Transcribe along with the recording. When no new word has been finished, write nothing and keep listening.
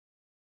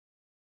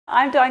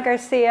I'm Dawn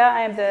Garcia.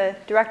 I am the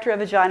director of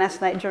the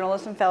JSK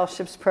Journalism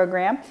Fellowships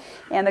program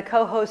and the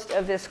co-host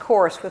of this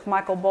course with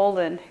Michael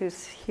Bolden,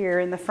 who's here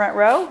in the front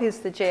row, who's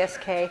the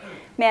JSK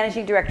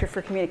Managing Director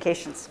for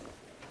Communications.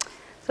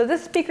 So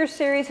this speaker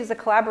series is a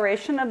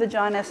collaboration of the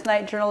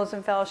JSK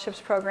Journalism Fellowships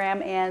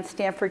program and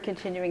Stanford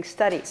Continuing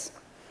Studies.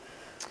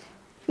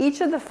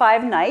 Each of the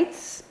 5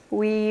 nights,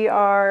 we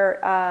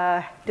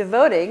are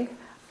devoting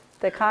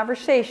the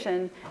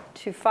conversation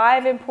to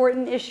 5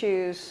 important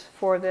issues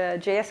for the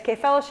JSK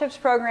Fellowships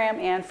program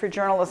and for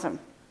journalism.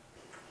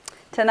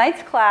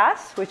 Tonight's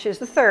class, which is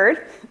the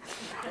 3rd,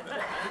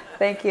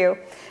 thank you,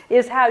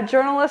 is how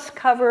journalists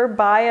cover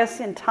bias,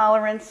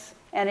 intolerance,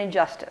 and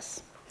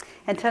injustice.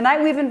 And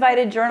tonight we've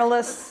invited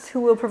journalists who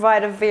will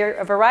provide a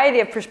variety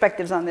of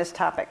perspectives on this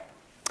topic.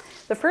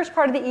 The first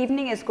part of the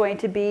evening is going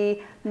to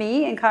be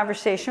me in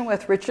conversation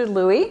with Richard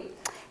Louie,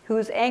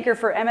 who's anchor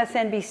for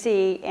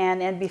MSNBC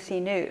and NBC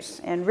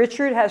News. And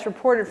Richard has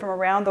reported from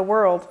around the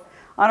world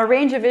on a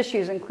range of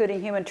issues,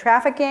 including human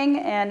trafficking,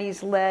 and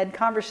he's led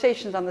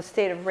conversations on the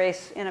state of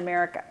race in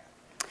America.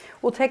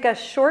 We'll take a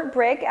short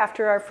break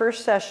after our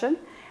first session.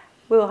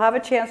 We'll have a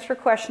chance for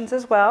questions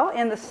as well.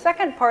 In the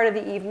second part of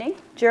the evening,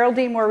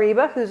 Geraldine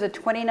Moriba, who's a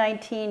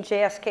 2019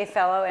 JSK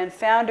Fellow and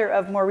founder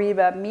of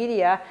Moriba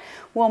Media,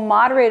 will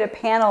moderate a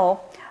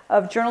panel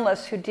of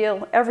journalists who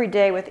deal every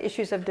day with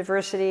issues of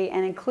diversity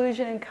and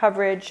inclusion and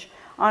coverage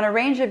on a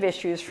range of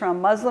issues, from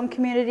Muslim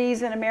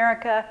communities in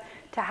America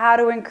to how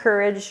to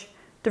encourage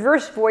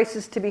diverse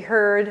voices to be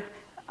heard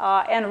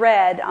and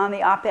read on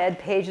the op-ed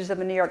pages of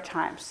the New York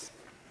Times.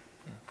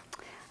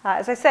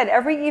 As I said,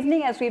 every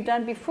evening, as we've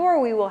done before,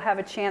 we will have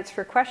a chance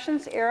for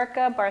questions.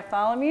 Erica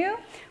Bartholomew,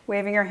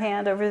 waving her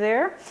hand over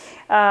there,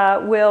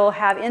 will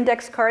have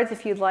index cards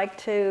if you'd like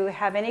to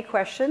have any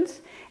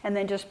questions, and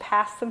then just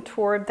pass them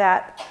toward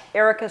that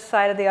Erica's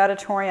side of the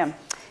auditorium.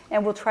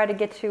 And we'll try to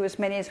get to as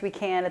many as we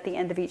can at the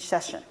end of each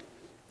session.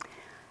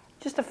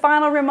 Just a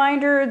final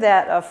reminder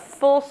that a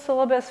full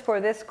syllabus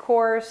for this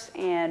course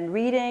and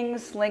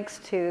readings, links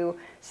to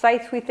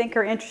sites we think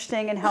are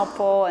interesting and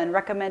helpful, and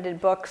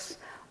recommended books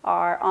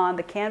are on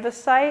the Canvas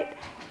site.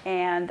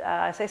 And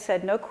as I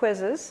said, no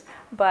quizzes,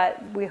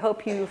 but we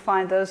hope you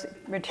find those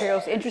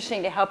materials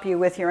interesting to help you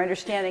with your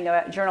understanding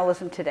about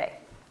journalism today.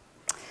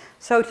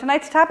 So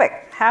tonight's topic,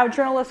 how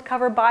journalists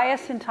cover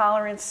bias,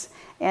 intolerance,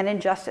 and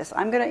injustice.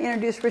 I'm going to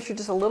introduce Richard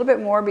just a little bit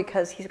more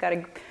because he's got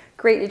a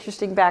great,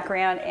 interesting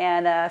background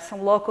and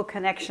some local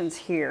connections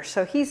here.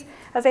 So he's,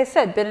 as I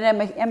said, been at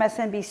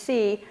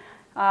MSNBC,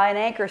 an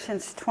anchor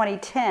since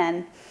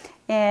 2010.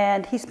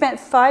 And he spent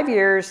 5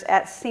 years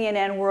at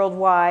CNN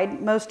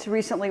Worldwide, most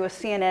recently with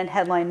CNN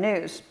Headline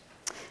News.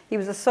 He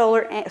was a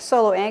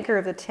solo anchor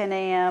of the 10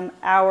 a.m.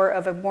 hour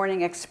of a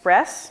Morning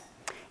Express,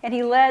 and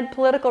he led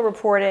political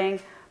reporting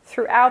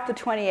throughout the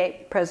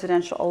 2008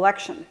 presidential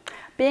election.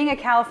 Being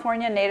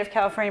a native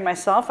Californian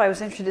myself, I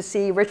was interested to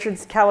see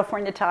Richard's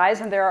California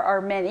ties, and there are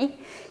many.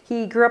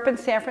 He grew up in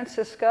San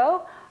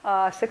Francisco,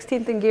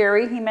 16th and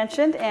Geary, he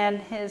mentioned, and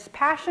his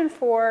passion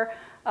for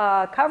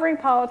covering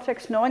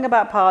politics, knowing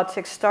about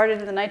politics,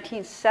 started in the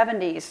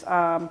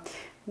 1970s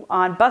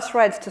on bus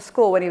rides to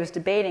school when he was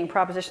debating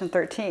Proposition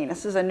 13.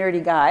 This is a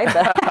nerdy guy.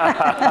 But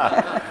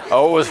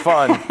oh, it was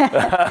fun.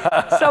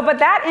 But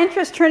that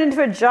interest turned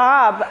into a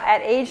job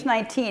at age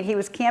 19. He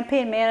was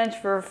campaign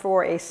manager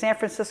for a San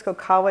Francisco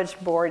College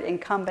Board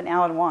incumbent,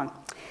 Alan Wong.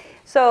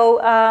 So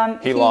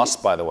he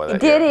lost, by the way.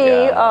 Did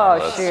he? Yeah,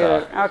 oh,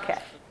 shoot. Okay.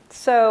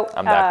 So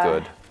I'm that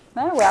good.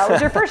 Oh, well, it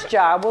was your first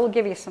job. We'll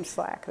give you some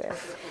slack there.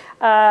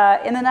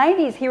 In the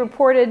 90s, he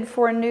reported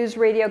for news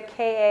radio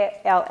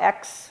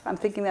KALX. I'm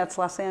thinking that's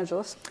Los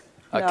Angeles.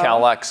 No.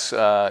 CalX,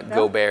 no?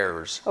 Go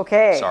Bears.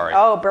 Okay. Sorry.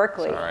 Oh,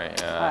 Berkeley. Sorry.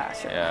 Yeah.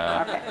 Sure.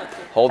 Yeah. Okay.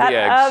 Hold the eggs.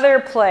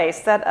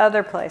 That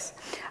other place.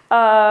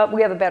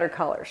 We have the better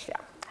colors, yeah.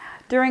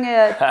 During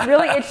a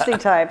really interesting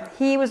time,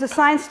 he was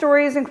assigned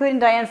stories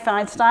including Dianne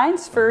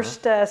Feinstein's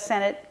first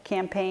Senate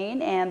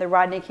campaign and the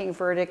Rodney King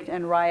verdict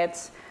and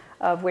riots,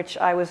 of which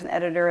I was an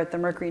editor at the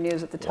Mercury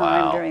News at the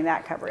time during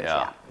that coverage.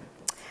 Yeah.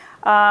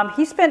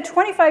 He spent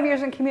 25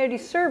 years in community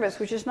service,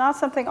 which is not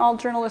something all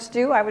journalists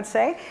do, I would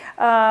say,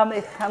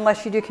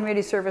 unless you do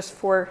community service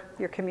for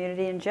your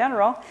community in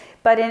general.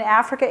 But in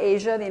Africa,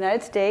 Asia, the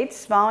United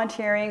States,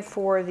 volunteering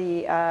for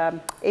the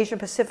Asia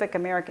Pacific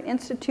American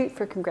Institute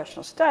for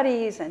Congressional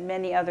Studies and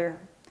many other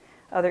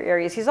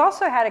areas. He's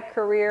also had a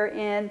career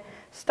in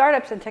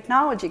startups and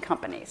technology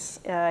companies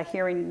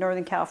here in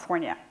Northern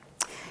California.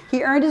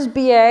 He earned his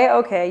BA,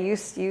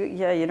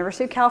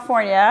 University of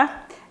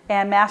California,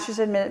 and Master's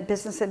in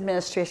Business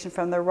Administration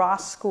from the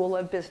Ross School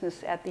of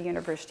Business at the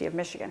University of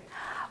Michigan.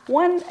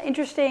 One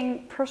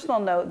interesting personal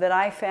note that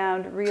I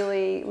found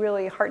really,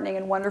 really heartening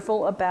and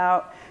wonderful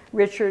about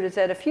Richard is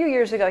that a few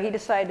years ago he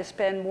decided to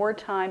spend more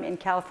time in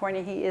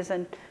California. He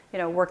isn't,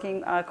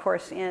 working, of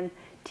course, in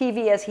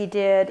TV as he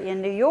did in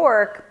New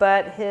York,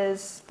 but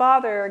his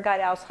father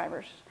got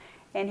Alzheimer's,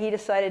 and he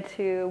decided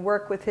to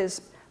work with his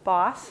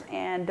boss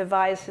and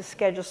devise his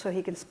schedule so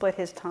he can split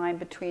his time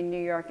between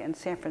New York and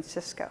San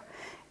Francisco.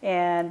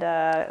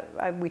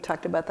 And we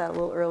talked about that a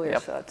little earlier,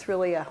 so it's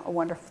really a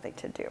wonderful thing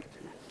to do.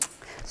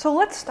 So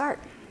let's start.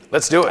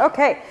 Let's do it.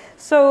 Okay,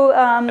 so...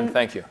 and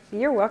thank you.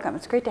 You're welcome.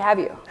 It's great to have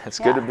you. It's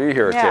good to be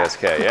here at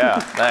JSK. Yeah,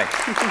 thanks.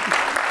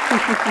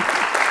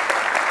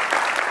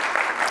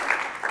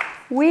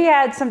 We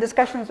had some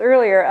discussions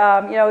earlier.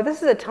 You know,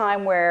 this is a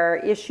time where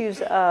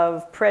issues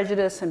of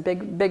prejudice and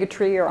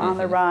bigotry are on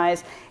the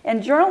rise,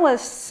 and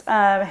journalists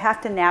have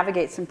to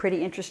navigate some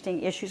pretty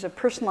interesting issues of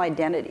personal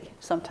identity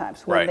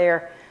sometimes when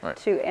they're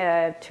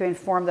to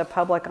inform the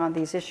public on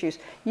these issues.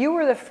 You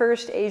were the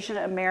first Asian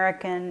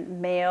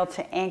American male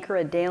to anchor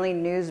a daily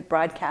news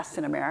broadcast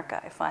in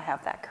America, if I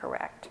have that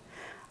correct.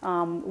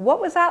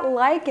 What was that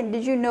like, and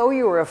did you know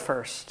you were a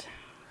first?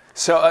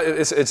 So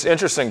it's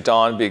interesting,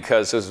 Dawn,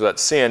 because it was at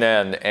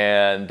CNN,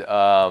 and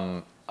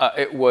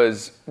it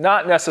was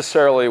not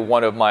necessarily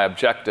one of my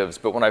objectives,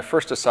 but when I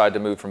first decided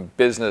to move from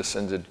business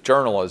into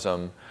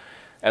journalism,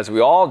 as we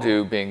all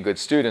do, being good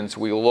students,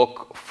 we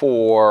look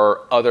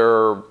for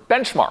other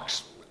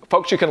benchmarks,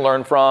 folks you can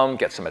learn from,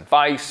 get some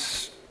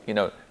advice, you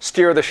know,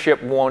 steer the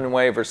ship one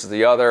way versus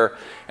the other.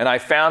 And I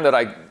found that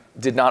I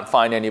did not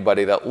find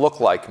anybody that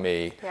looked like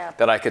me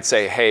that I could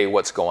say, hey,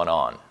 what's going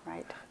on?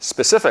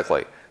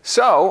 Specifically.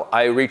 So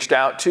I reached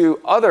out to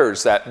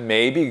others that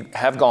maybe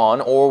have gone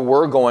or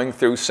were going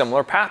through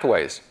similar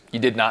pathways. You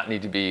did not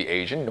need to be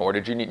Asian, nor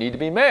did you need to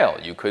be male.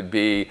 You could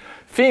be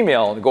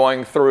female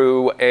going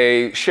through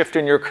a shift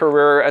in your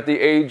career at the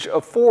age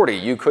of 40.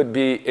 You could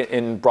be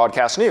in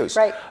broadcast news.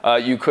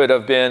 You could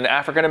have been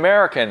African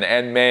American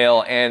and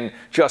male and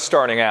just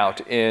starting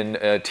out in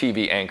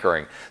TV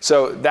anchoring.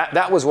 So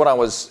that was what I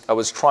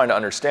was trying to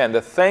understand.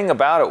 The thing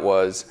about it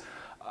was,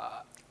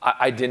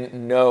 I didn't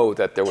know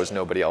that there was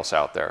nobody else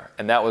out there,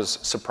 and that was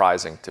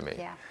surprising to me.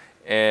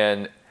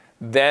 And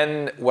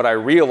then what I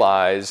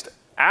realized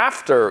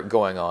after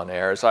going on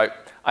air is I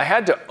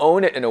had to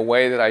own it in a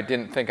way that I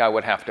didn't think I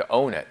would have to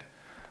own it.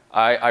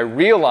 I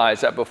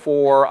realized that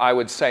before I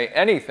would say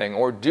anything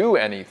or do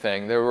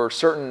anything, there were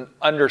certain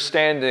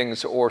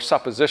understandings or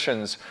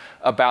suppositions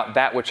about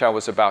that which I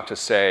was about to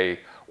say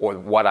or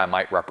what I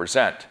might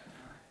represent.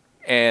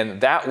 And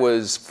that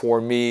was,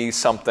 for me,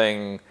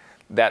 something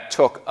that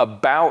took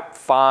about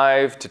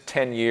 5 to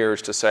 10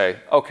 years to say,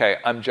 okay,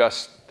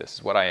 this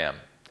is what I am.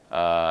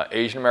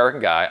 Asian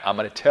American guy, I'm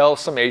gonna tell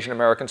some Asian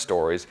American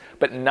stories,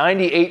 but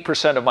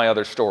 98% of my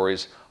other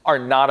stories are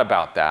not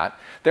about that.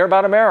 They're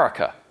about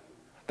America.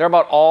 They're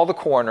about all the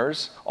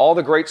corners, all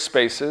the great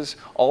spaces,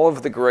 all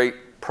of the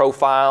great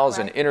profiles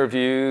and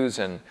interviews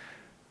and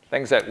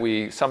things that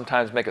we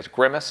sometimes make us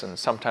grimace and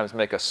sometimes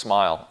make us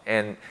smile.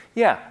 And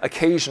yeah,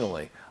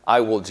 occasionally I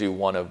will do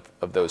one of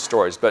those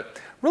stories, but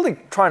really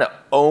trying to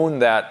own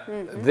that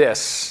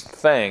this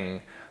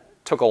thing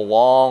took a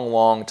long,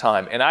 long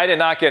time. And I did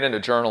not get into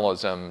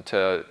journalism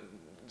to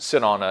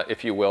sit on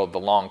if you will, the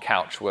long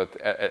couch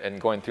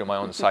and going through my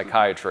own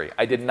psychiatry.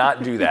 I did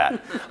not do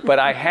that. But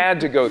I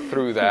had to go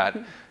through that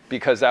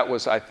because that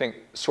was, I think,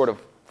 sort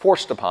of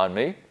forced upon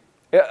me,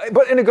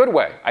 but in a good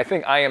way. I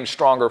think I am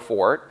stronger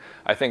for it.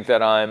 I think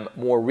that I'm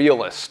more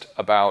realist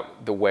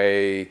about the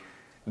way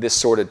this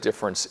sort of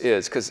difference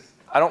is, because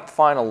I don't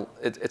find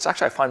it's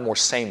actually, I find more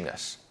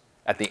sameness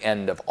at the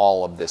end of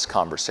all of this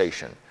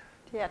conversation.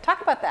 Yeah,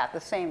 talk about that,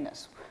 the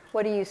sameness.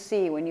 What do you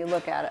see when you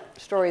look at it,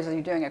 stories that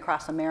you're doing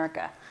across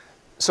America?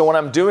 So when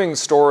I'm doing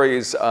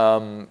stories,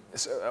 so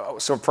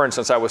for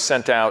instance, I was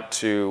sent out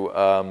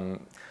to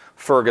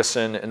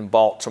Ferguson and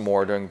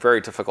Baltimore during very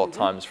difficult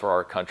times for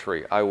our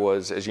country. I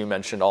was, as you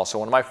mentioned also,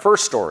 one of my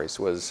first stories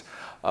was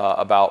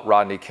about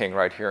Rodney King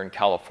right here in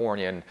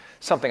California, and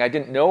something I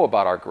didn't know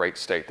about our great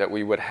state, that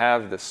we would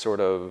have this sort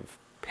of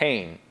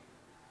pain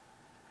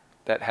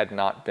that had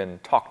not been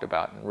talked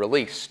about and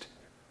released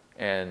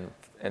and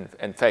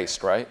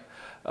faced, right?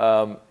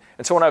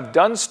 And so when I've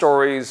done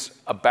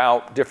stories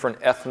about different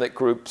ethnic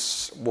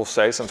groups, we'll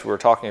say, since we were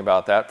talking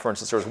about that, for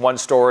instance, there was one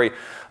story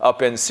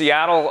up in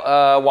Seattle,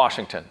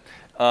 Washington,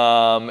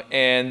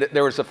 and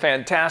there was a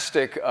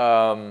fantastic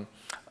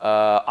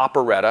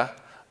operetta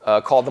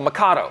called The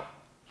Mikado.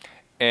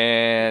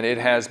 And it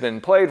has been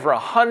played for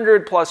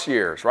 100+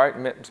 years,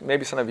 right?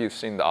 Maybe some of you have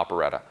seen the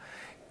operetta.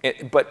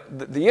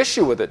 But the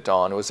issue with it,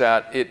 Dawn, was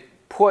that it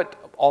put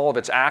all of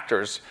its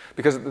actors,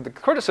 because the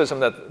criticism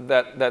that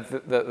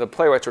the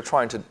playwrights were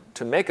trying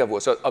to make of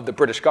was of the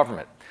British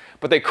government.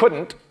 But they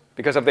couldn't,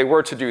 because if they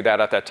were to do that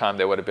at that time,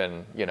 they would have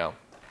been, you know,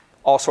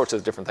 all sorts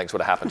of different things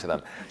would have happened to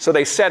them. So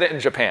they set it in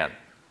Japan.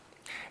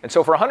 And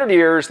so for 100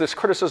 years, this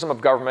criticism of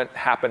government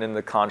happened in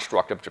the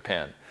construct of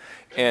Japan.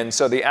 And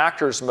so the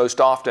actors most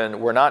often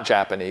were not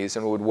Japanese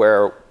and would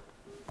wear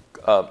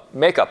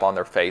makeup on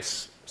their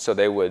face, so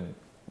they would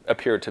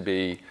appear to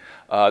be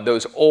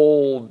those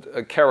old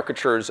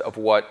caricatures of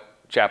what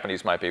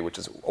Japanese might be, which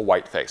is a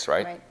white face,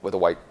 right? With a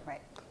white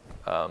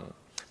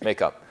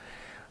makeup.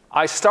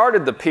 I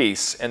started the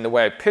piece, and the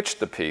way I pitched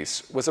the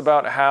piece was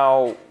about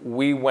how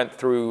we went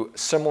through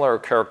similar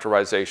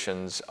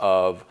characterizations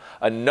of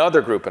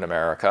another group in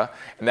America,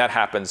 and that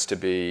happens to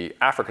be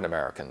African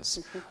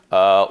Americans.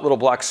 Little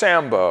Black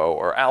Sambo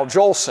or Al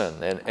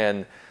Jolson.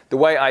 And the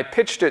way I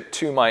pitched it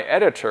to my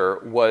editor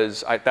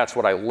was, that's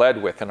what I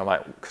led with,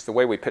 because the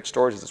way we pitch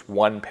stories is it's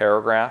one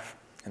paragraph,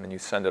 and then you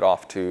send it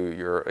off to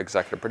your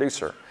executive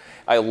producer.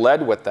 I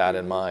led with that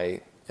in my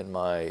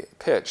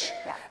pitch,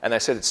 and I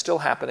said it's still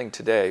happening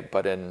today,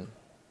 but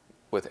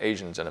with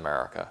Asians in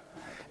America.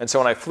 And so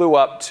when I flew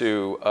up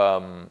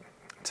to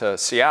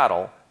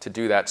Seattle to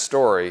do that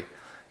story,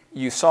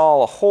 you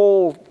saw a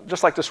whole,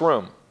 just like this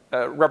room,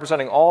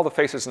 representing all the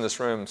faces in this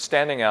room,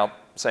 standing out,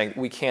 saying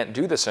we can't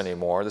do this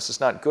anymore. This is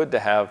not good to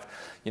have,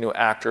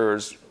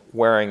 actors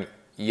wearing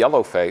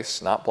yellow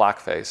face, not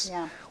blackface,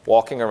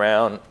 walking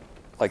around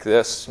like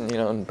this,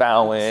 and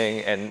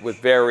bowing, and with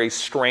very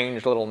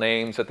strange little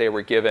names that they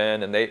were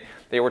given, and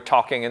they were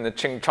talking in the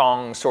ching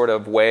chong sort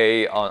of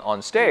way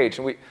on stage,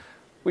 and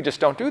we just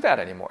don't do that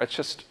anymore. It's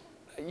just,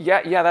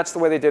 yeah, that's the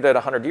way they did it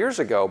 100 years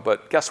ago,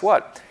 but guess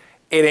what?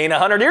 It ain't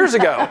 100 years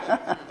ago.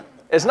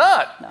 It's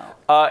not.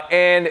 No.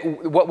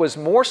 And what was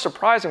more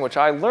surprising, which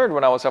I learned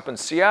when I was up in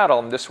Seattle,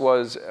 and this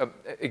was,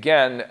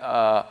 again,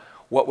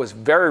 what was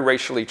very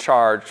racially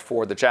charged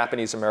for the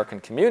Japanese American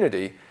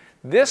community,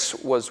 this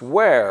was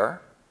where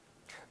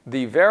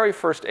the very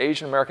first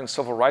Asian American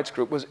civil rights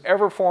group was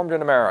ever formed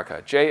in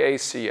America,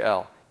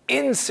 JACL,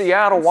 in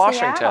Seattle,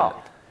 Washington.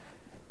 Seattle.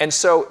 And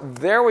so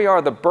there we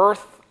are, the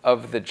birth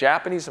of the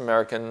Japanese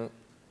American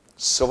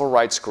civil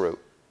rights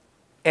group.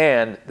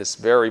 And this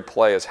very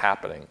play is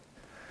happening.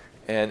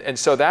 And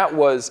so that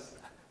was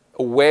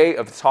a way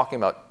of talking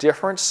about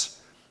difference,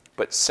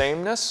 but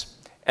sameness.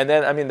 And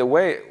then, the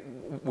way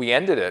we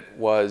ended it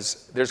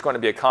was there's going to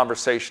be a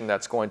conversation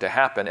that's going to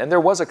happen. And there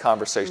was a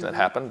conversation that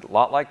happened, a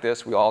lot like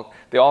this.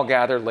 They all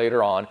gathered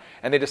later on,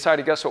 and they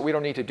decided, guess what, we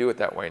don't need to do it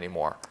that way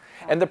anymore.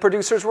 And the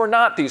producers were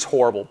not these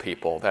horrible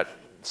people that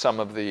some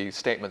of the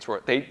statements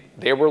were.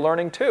 They were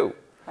learning too.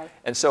 Right.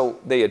 And so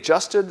they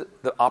adjusted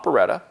the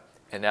operetta,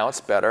 and now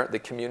it's better. The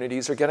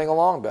communities are getting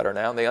along better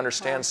now, and they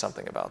understand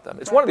something about them.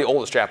 It's one of the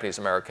oldest Japanese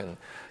American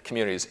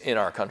communities in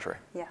our country.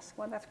 Yes,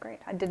 well, that's great.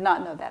 I did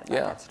not know that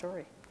about that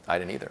story. I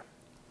didn't either.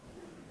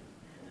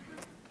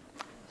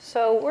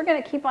 So we're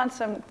going to keep on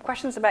some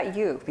questions about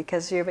you,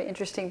 because you have an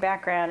interesting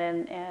background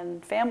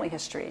and family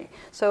history.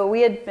 So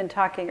we had been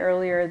talking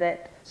earlier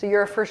so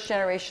you're a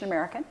first-generation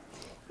American,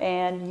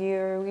 and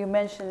you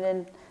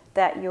mentioned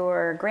that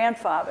your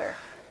grandfather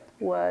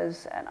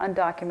was an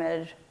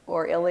undocumented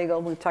or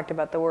illegal, we've talked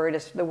about the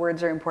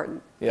words are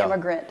important,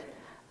 immigrant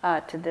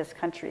to this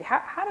country.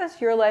 How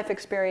does your life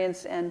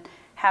experience and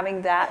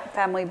having that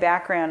family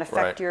background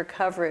affect your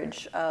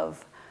coverage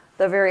of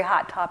the very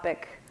hot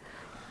topic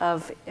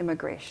of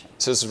immigration?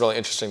 So this is really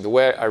interesting. The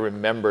way I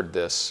remembered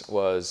this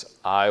was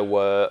I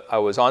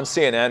was on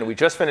CNN. We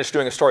just finished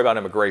doing a story about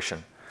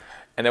immigration.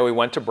 And then we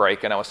went to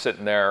break, and I was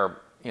sitting there,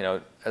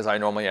 as I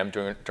normally am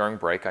during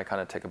break. I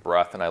kind of take a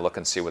breath, and I look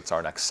and see what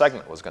our next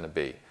segment was going to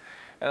be.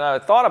 And I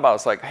thought about it,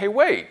 it's like, hey,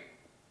 wait,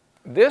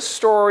 this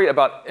story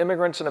about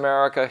immigrants in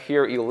America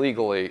here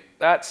illegally,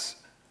 that's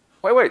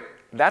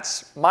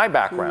my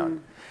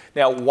background.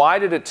 Now, why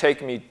did it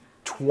take me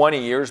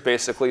 20 years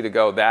basically to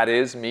go, that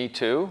is me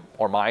too,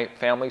 or my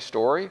family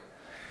story?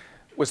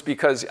 Was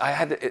because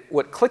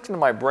what clicked into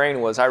my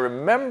brain was I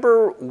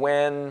remember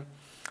when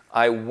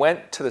I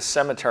went to the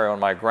cemetery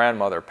when my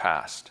grandmother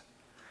passed.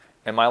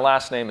 And my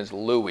last name is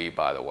Louis,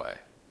 by the way.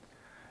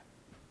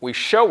 We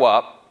show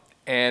up,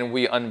 and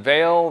we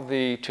unveil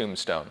the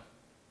tombstone.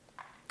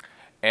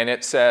 And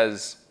it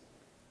says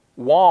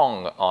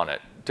Wong on it,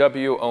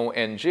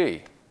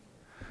 W-O-N-G.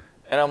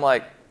 And I'm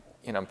like,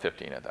 I'm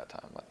 15 at that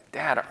time. I'm like,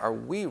 Dad, are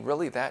we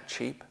really that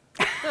cheap?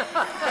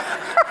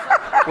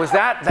 Was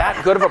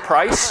that good of a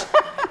price?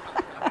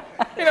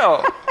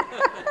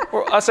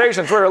 Us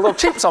Asians, we're a little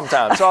cheap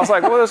sometimes. So I was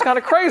like, well, it's kind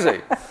of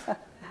crazy.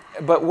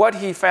 But what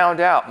he found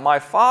out, my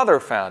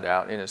father found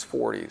out in his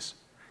 40s,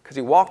 because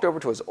he walked over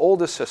to his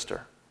oldest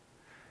sister,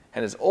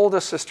 and his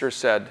oldest sister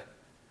said,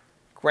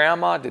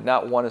 Grandma did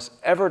not want us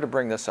ever to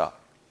bring this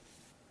up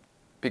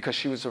because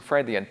she was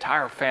afraid the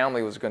entire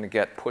family was going to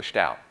get pushed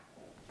out.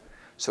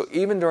 So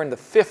even during the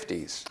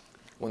 50s,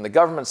 when the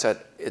government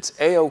said, it's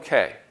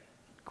A-OK,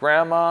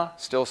 Grandma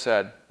still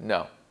said,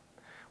 no,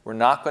 we're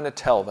not going to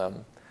tell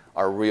them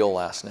our real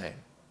last name.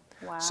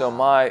 Wow. So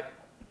my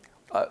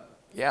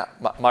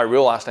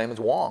real last name is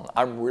Wong.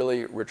 I'm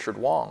really Richard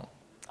Wong.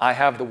 I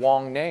have the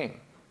Wong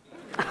name.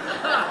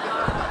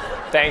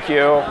 Thank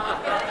you.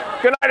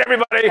 Good night,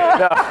 everybody.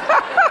 No.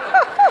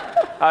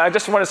 I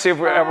just want to see if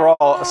we're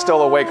all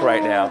still awake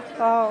right now.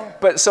 Oh.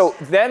 But so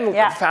then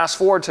fast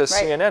forward to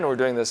CNN, we're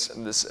doing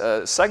this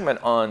segment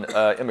on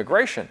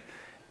immigration.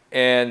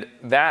 And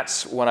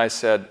that's when I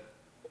said,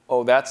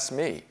 oh, that's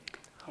me.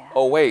 Yeah.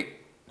 Oh, wait,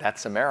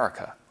 that's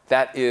America.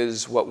 That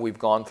is what we've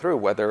gone through,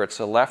 whether it's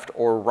a left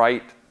or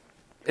right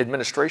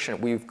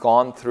administration. We've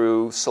gone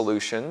through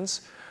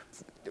solutions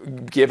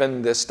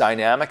given this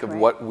dynamic of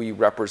what we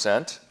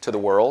represent to the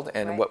world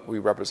and Right. what we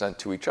represent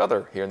to each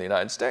other here in the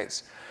United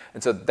States.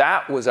 And so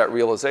that was that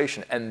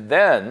realization. And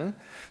then,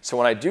 so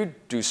when I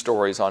do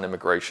stories on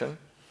immigration,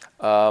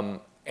 and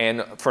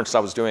for instance, I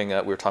was doing, we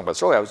were talking about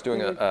this earlier, I was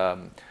doing a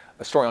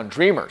story on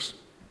dreamers.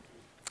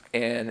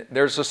 And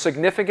there's a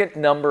significant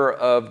number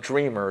of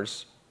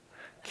dreamers,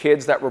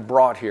 kids that were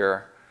brought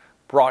here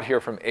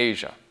from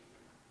Asia.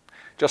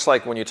 Just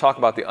like when you talk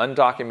about the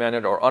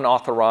undocumented or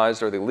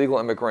unauthorized or the illegal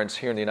immigrants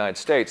here in the United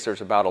States,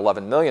 there's about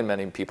 11 million,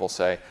 many people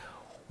say.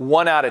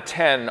 1 out of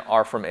 10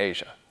 are from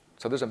Asia.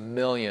 So there's 1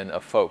 million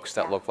of folks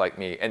that look like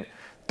me. And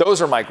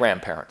those are my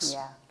grandparents.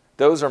 Yeah.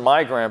 Those are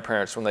my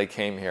grandparents when they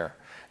came here.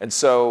 And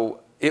so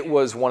it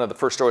was one of the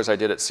first stories I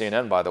did at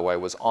CNN, by the way,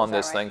 was on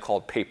this thing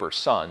called Paper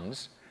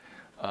Sons.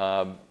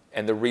 And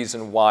the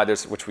reason why,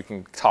 which we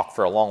can talk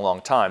for a long, long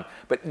time.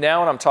 But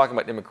now when I'm talking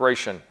about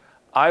immigration,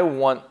 I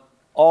want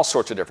all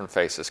sorts of different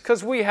faces,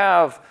 because we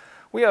have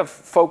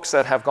folks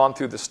that have gone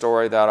through the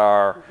story that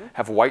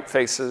have white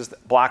faces,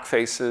 black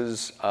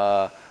faces,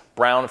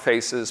 brown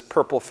faces,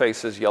 purple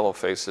faces, yellow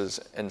faces.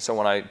 And so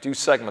when I do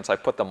segments, I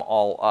put them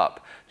all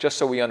up just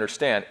so we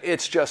understand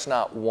it's just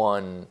not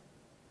one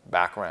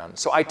background.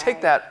 So I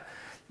take that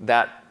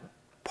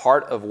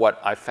part of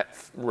what I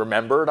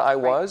remembered I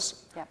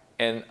was,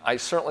 and I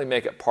certainly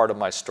make it part of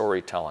my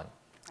storytelling.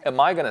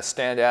 Am I going to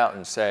stand out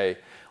and say,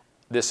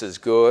 this is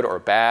good or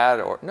bad?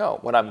 Or no,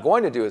 what I'm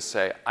going to do is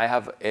say, I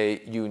have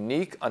a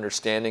unique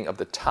understanding of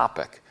the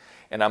topic,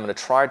 and I'm going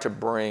to try to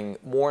bring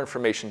more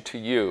information to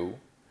you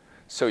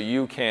so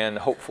you can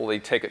hopefully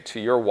take it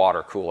to your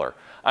water cooler.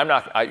 You're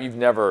not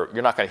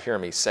going to hear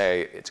me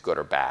say it's good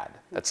or bad.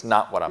 That's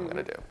not what I'm going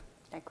to do.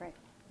 Okay, great.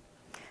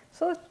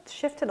 So let's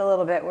shift it a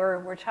little bit.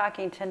 We're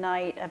talking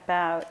tonight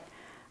about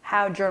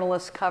how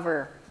journalists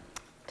cover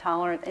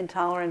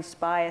intolerance,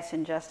 bias,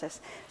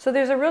 injustice. So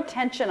there's a real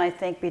tension, I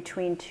think,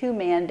 between two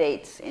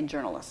mandates in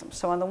journalism.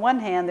 So on the one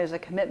hand, there's a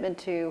commitment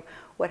to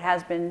what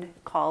has been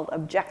called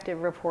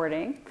objective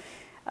reporting,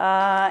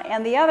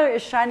 and the other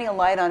is shining a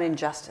light on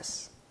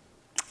injustice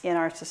in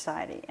our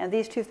society. And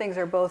these two things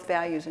are both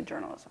values in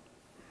journalism.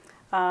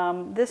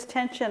 This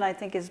tension, I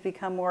think, has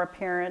become more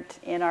apparent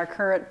in our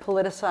current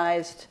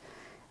politicized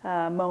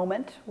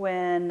moment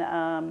when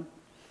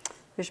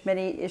there's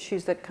many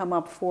issues that come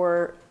up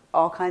for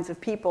all kinds of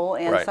people,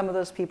 and some of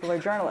those people are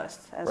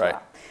journalists as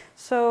well.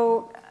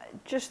 So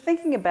just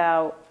thinking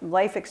about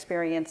life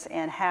experience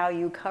and how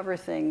you cover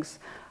things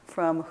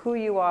from who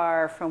you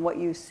are, from what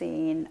you've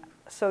seen.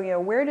 So,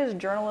 where does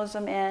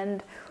journalism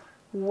end?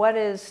 What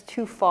is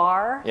too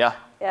far?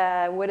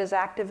 What is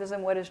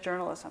activism? What is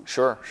journalism?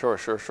 Sure.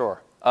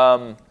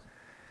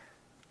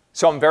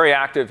 So I'm very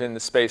active in the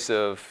space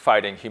of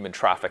fighting human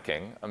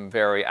trafficking. I'm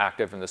very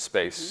active in the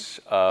space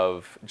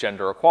of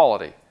gender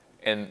equality.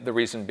 And the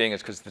reason being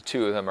is because the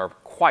two of them are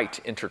quite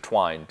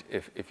intertwined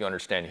if you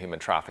understand human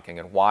trafficking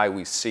and why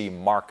we see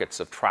markets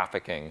of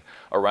trafficking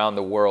around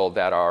the world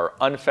that are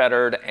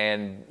unfettered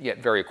and yet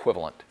very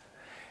equivalent.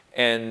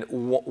 And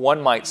one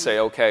might say,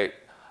 okay,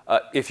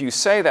 if you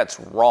say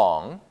that's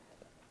wrong,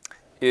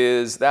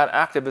 is that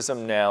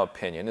activism now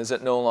opinion? Is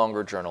it no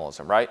longer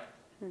journalism, right?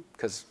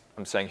 Because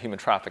I'm saying human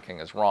trafficking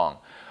is wrong.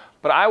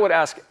 But I would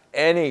ask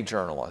any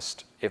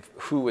journalist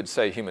who would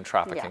say human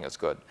trafficking is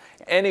good.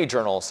 Any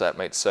journalist that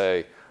might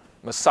say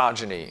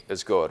misogyny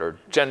is good or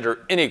gender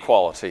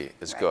inequality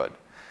is good.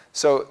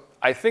 So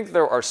I think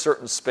there are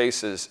certain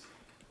spaces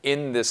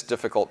in this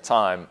difficult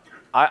time.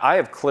 I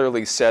have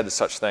clearly said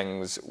such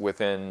things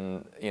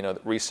within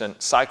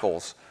recent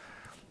cycles,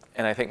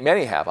 and I think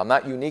many have. I'm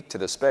not unique to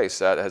this space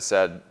that has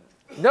said,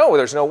 no,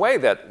 there's no way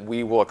that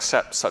we will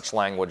accept such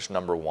language,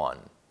 number one.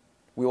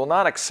 We will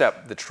not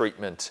accept the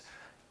treatment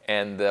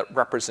and the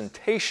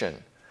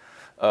representation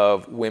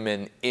of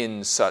women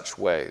in such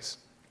ways.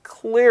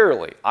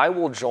 Clearly, I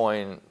will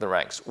join the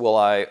ranks. Will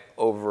I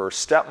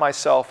overstep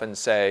myself and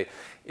say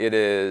it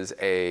is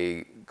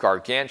a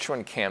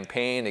gargantuan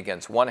campaign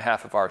against one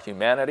half of our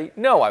humanity?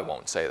 No, I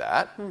won't say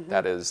that.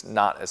 That is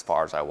not as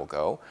far as I will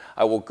go.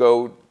 I will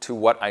go to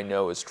what I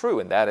know is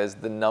true, and that is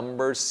the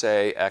numbers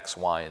say X,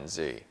 Y, and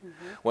Z.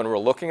 When we're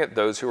looking at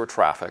those who are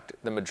trafficked,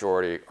 the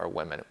majority are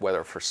women,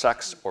 whether for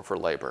sex or for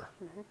labor.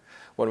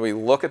 When we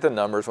look at the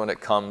numbers when it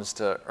comes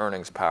to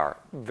earnings power,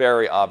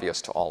 very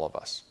obvious to all of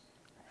us.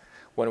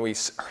 When we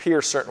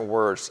hear certain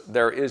words,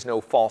 there is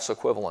no false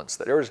equivalence.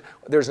 There's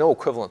no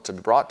equivalent to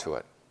be brought to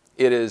it.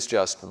 It is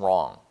just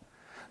wrong.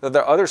 Now,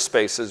 there are other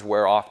spaces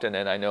where often,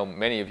 and I know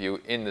many of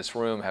you in this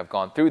room have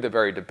gone through the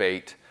very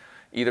debate,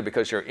 either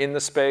because you're in the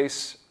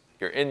space,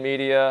 you're in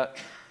media,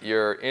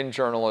 you're in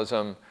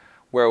journalism,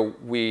 where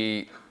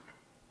we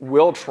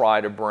will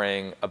try to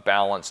bring a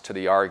balance to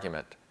the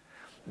argument.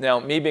 Now,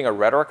 me being a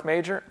rhetoric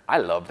major, I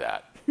love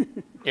that.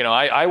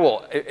 I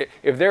will,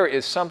 if there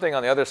is something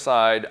on the other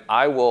side,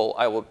 I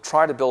will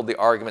try to build the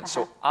argument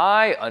so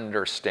I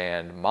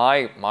understand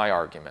my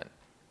argument.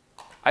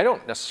 I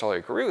don't necessarily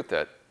agree with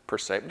it, per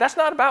se. But that's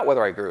not about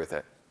whether I agree with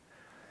it.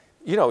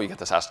 You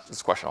get asked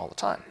this question all the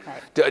time.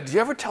 Do you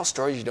ever tell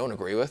stories you don't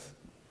agree with?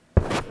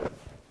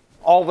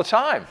 all the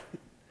time.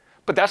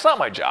 But that's not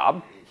my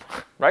job,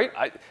 right?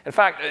 In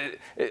fact,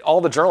 all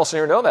the journalists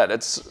here know that.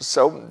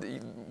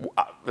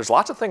 There's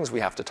lots of things we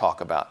have to talk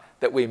about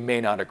that we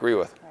may not agree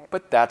with. Right.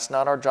 But that's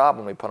not our job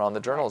when we put on the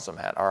journalism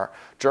hat. Our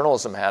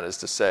journalism hat is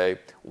to say,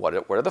 what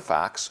are the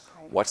facts?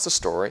 Right. What's the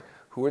story?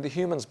 Who are the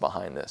humans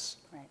behind this?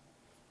 Right.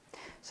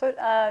 So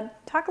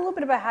talk a little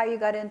bit about how you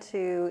got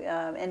into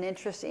an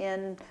interest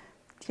in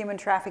human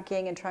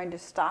trafficking and trying to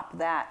stop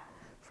that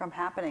from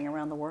happening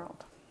around the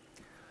world.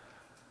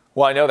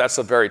 Well, I know that's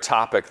the very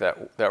topic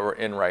that we're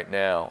in right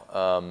now.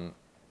 I'm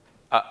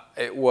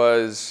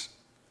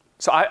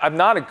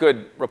not a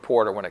good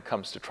reporter when it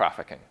comes to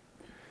trafficking.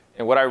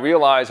 And what I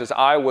realized is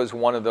I was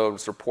one of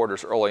those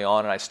reporters early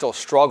on, and I still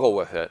struggle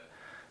with it,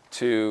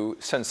 to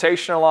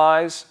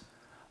sensationalize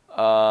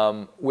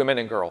women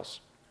and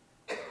girls.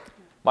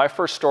 My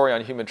first story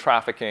on human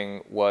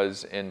trafficking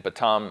was in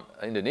Batam,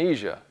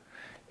 Indonesia.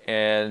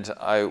 And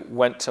I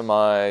went to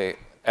my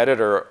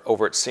editor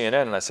over at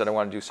CNN and I said, I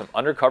want to do some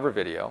undercover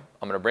video.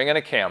 I'm going to bring in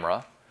a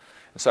camera.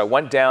 And so I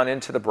went down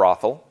into the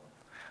brothel.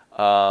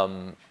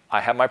 I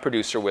had my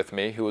producer with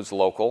me who was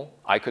local.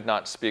 I could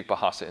not speak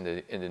Bahasa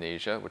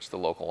Indonesia, which is the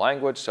local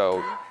language,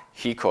 so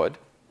he could.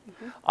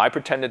 Mm-hmm. I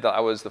pretended that I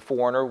was the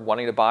foreigner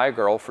wanting to buy a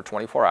girl for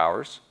 24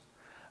 hours.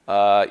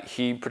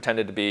 He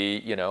pretended to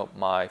be,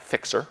 my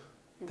fixer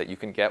that you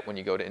can get when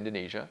you go to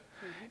Indonesia.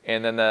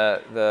 And then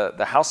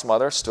the house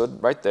mother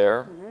stood right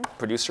there. Mm-hmm.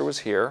 Producer was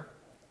here,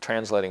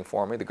 translating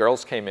for me. The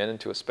girls came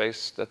into a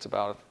space that's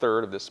about a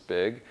third of this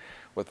big,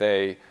 with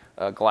a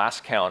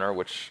glass counter,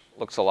 which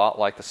looks a lot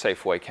like the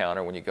Safeway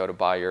counter when you go to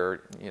buy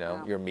your,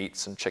 your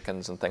meats and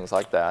chickens and things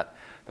like that.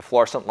 The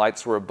fluorescent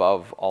lights were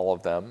above all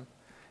of them,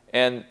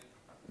 and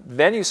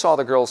then you saw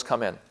the girls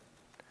come in,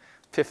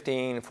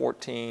 15,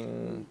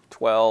 14,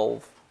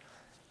 12,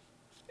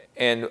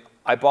 and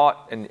I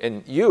bought,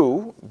 and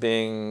you,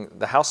 being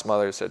the house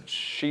mother, said,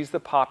 she's the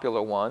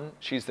popular one,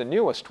 she's the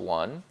newest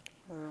one,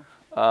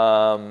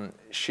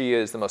 she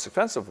is the most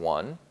expensive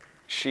one,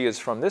 she is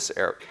from this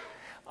area.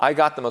 I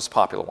got the most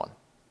popular one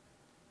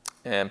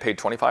and paid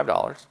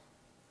 $25.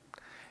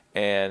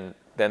 And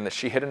then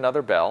she hit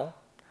another bell.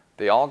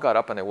 They all got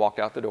up and they walked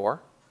out the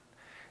door.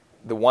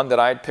 The one that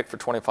I had picked for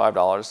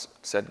 $25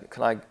 said,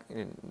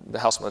 the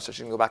house mother said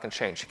she can go back and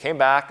change. She came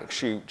back,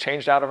 she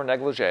changed out of her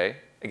negligee,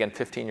 again,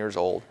 15 years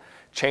old,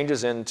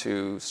 changes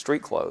into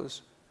street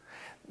clothes,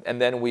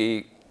 and then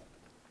we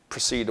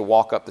proceed to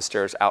walk up the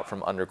stairs out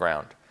from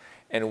underground.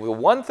 And the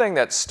one thing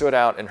that stood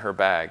out in her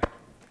bag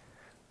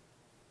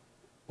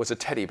was a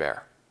teddy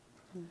bear.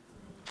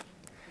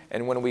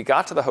 And when we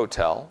got to the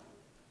hotel,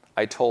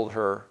 I told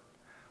her,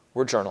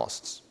 we're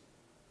journalists.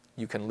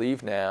 You can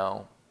leave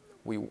now.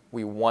 We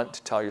want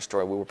to tell your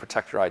story. We will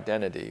protect your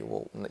identity.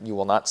 You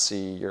will not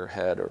see your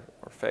head or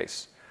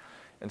face.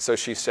 And so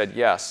she said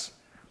yes.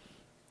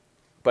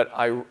 But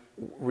I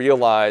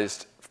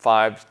realized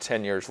 5 to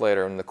 10 years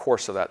later, in the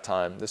course of that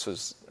time, this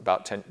was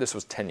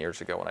 10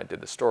 years ago when I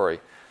did the story,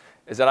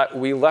 is that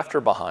we left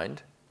her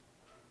behind.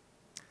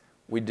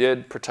 We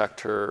did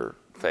protect her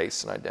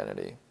face and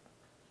identity,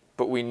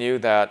 but we knew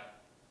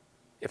that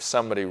if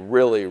somebody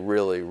really,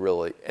 really,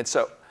 really, and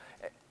so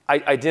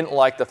I didn't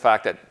like the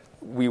fact that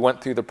we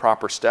went through the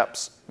proper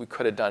steps. We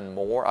could have done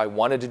more. I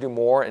wanted to do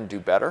more and do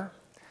better.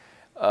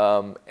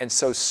 And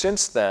so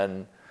since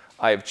then,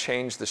 I have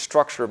changed the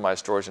structure of my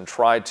stories and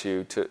tried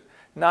to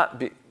not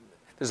be,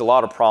 there's a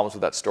lot of problems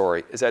with that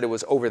story, is that it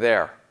was over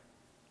there.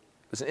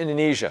 It was in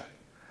Indonesia.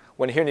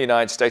 When here in the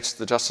United States,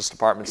 the Justice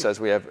Department says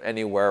we have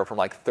anywhere from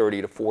like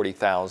 30 to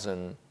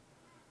 40,000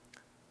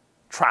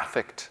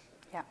 trafficked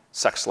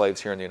sex slaves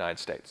here in the United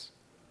States.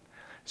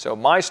 So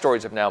my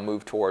stories have now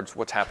moved towards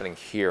what's happening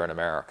here in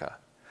America.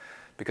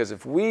 Because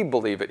if we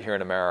believe it here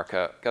in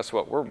America, guess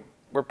what?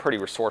 We're pretty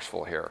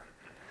resourceful here.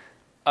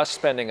 Us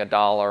spending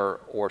 $1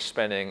 or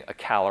spending a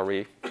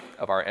calorie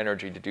of our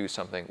energy to do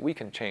something, we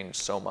can change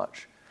so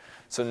much.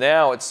 So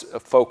now it's a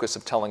focus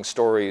of telling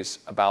stories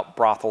about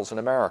brothels in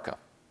America,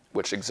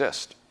 which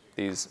exist,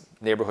 these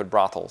neighborhood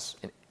brothels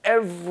in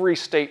every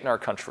state in our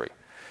country,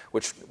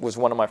 which was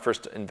one of my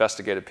first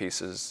investigative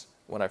pieces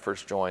when I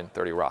first joined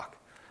 30 Rock.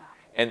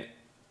 And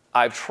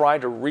I've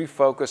tried to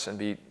refocus and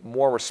be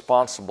more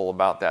responsible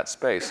about that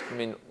space. I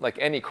mean, like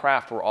any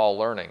craft, we're all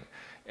learning.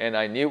 And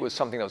I knew it was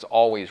something that was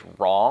always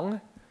wrong.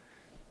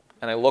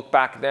 And I look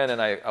back then and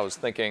I was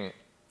thinking,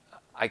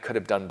 I could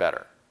have done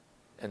better.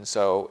 And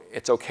so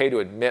it's okay to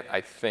admit,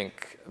 I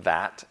think,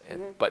 that,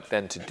 but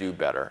then to do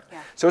better.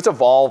 Yeah. So it's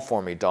evolved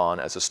for me, Dawn,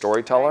 as a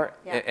storyteller.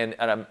 Right. Yeah.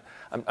 And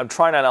I'm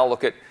trying to now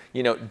look at,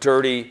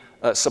 dirty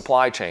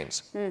supply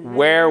chains,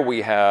 where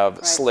we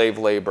have slave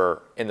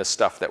labor in the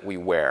stuff that we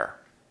wear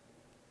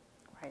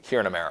here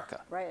in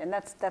America. Right, and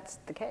that's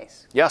the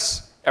case.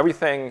 Yes,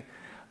 everything,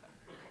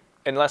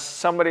 unless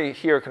somebody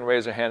here can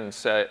raise their hand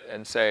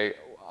and say,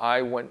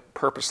 I went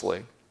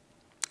purposely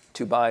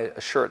to buy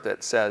a shirt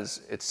that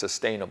says it's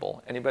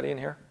sustainable. Anybody in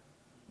here?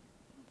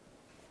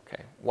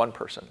 Okay, one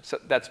person. So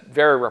that's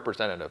very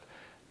representative.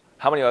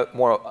 How many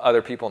more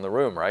other people in the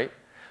room, right?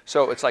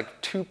 So it's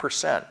like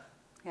 2%.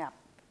 Yeah.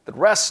 The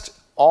rest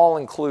all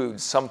include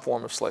some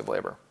form of slave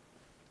labor.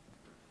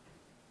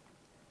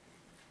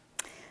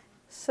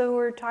 So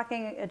we're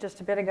talking just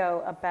a bit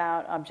ago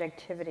about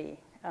objectivity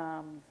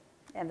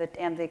and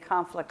the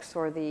conflicts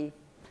or the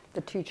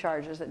two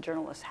charges that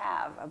journalists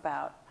have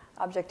about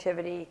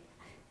objectivity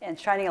and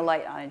shining a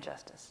light on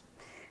injustice.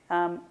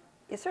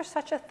 Is there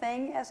such a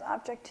thing as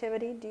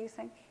objectivity, do you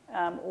think?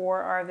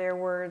 Or are there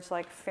words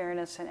like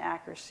fairness and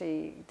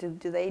accuracy?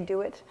 Do they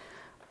do it?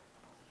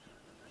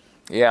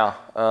 Yeah.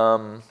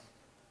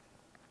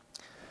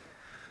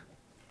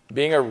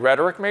 Being a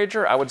rhetoric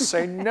major, I would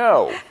say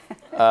no.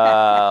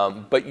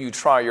 But you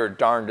try your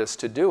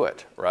darndest to do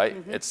it, right?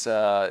 Mm-hmm. It's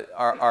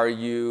are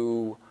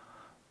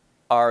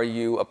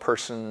you a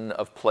person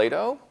of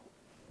Plato,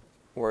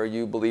 where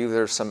you believe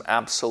there's some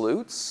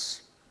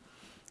absolutes,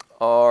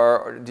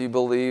 or do you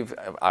believe?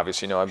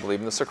 Obviously, I believe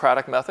in the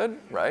Socratic method,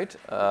 right?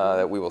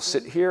 That we will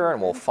sit here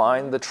and we'll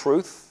find the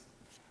truth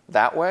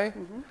that way.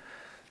 Mm-hmm.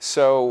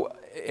 So,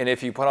 and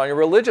if you put on your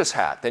religious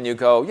hat, then you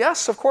go,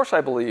 yes, of course, I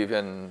believe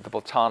in the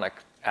Platonic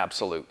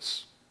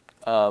absolutes.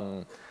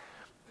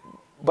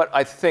 But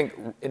I think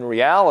in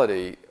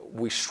reality,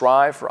 we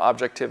strive for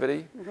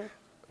objectivity. Mm-hmm.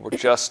 We're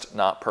just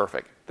not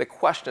perfect. The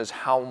question is,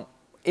 how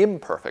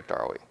imperfect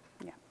are we?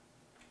 Yeah.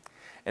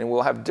 And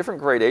we'll have different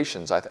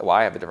gradations. I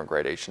have a different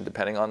gradation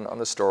depending on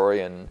the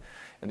story and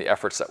the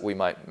efforts that we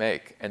might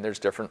make. And there's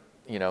different,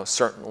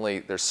 certainly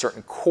there's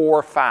certain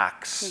core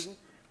facts mm-hmm.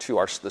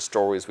 to the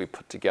stories we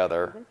put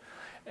together. Mm-hmm.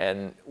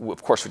 And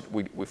of course,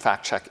 we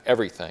fact check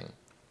everything.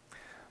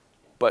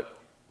 But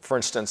for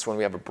instance, when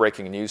we have a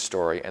breaking news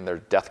story and there are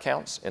death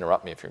counts,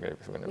 interrupt me if you're going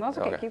to. No, it's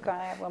okay. Keep going.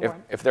 I have one more.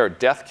 If there are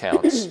death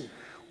counts,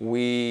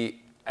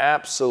 we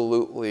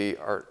absolutely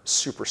are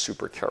super,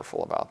 super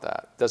careful about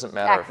that. Doesn't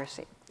matter.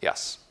 Accuracy.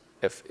 Yes.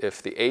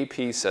 If the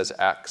AP says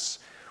X,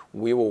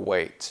 we will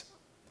wait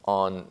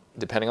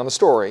depending on the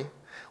story,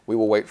 we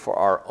will wait for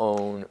our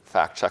own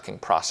fact-checking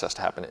process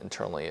to happen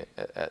internally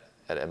at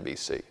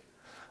NBC.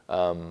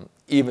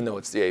 Even though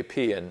it's the AP,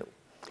 and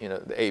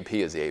the AP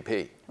is the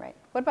AP. Right.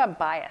 What about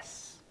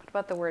bias? What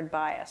about the word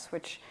bias,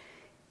 which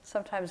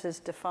sometimes is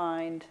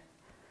defined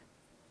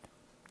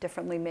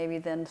differently maybe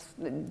than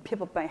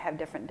people might have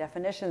different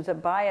definitions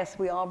of bias.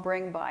 We all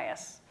bring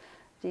bias.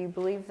 Do you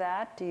believe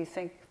that? Do you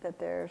think that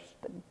that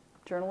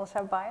journalists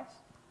have bias?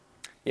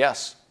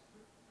 Yes.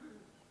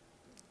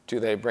 Do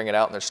they bring it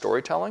out in their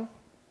storytelling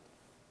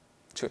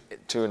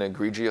to an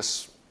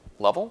egregious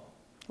level?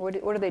 What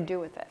do they do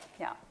with it?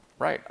 Yeah.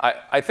 Right.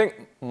 I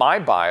think my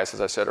bias,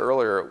 as I said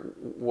earlier,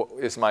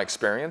 is my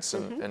experience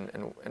and,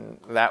 mm-hmm. and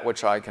that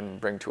which I can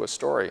bring to a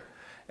story.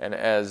 And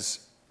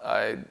as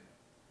I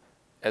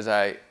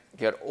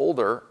get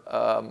older,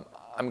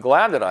 I'm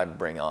glad that I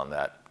bring on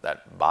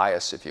that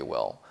bias, if you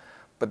will.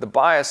 But the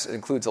bias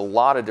includes a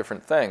lot of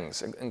different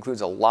things. It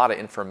includes a lot of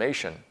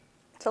information.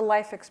 It's a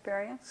life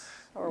experience,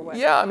 or what?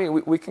 Yeah, I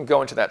mean, we can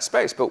go into that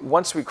space. But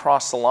once we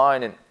cross the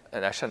line,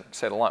 and I shouldn't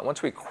say the line,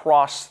 once we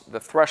cross the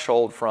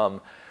threshold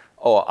from,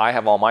 oh, I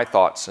have all my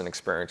thoughts and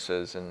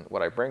experiences and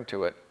what I bring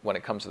to it, when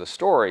it comes to the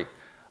story,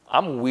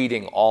 I'm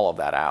weeding all of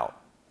that out.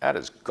 That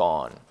is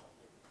gone.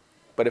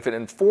 But if it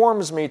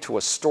informs me to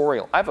a story,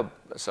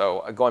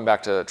 so going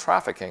back to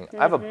trafficking, mm-hmm.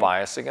 I have a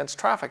bias against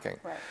trafficking.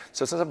 Right.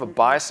 So since I have a mm-hmm.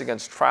 bias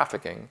against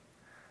trafficking,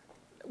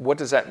 what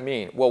does that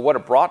mean? Well, what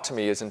it brought to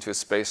me is into a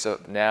space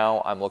of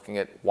now I'm looking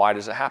at why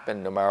does it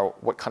happen no matter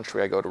what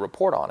country I go to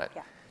report on it.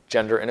 Yeah.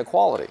 Gender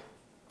inequality.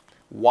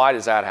 Why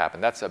does that happen?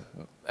 That's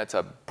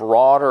a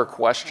broader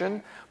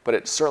question, but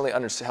it certainly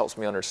helps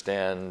me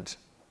understand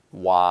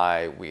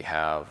why we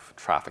have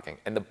trafficking.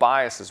 And the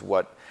bias is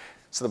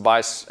so the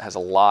bias has a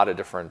lot of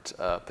different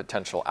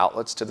potential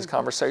outlets to this mm-hmm.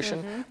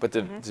 conversation, mm-hmm. but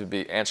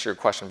to answer your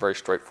question very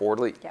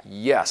straightforwardly, yeah.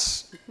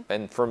 yes. Mm-hmm.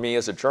 And for me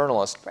as a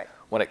journalist, right.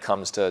 when it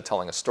comes to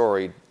telling a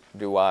story,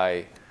 do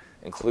I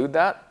include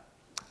that?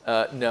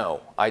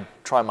 No, I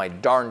try my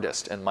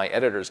darndest, and my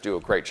editors do a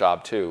great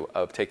job too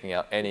of taking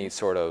out any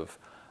sort of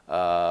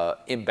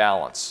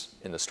imbalance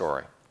in the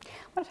story. I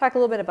want to talk a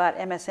little bit about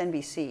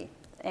MSNBC,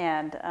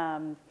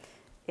 and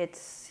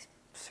it's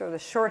sort of the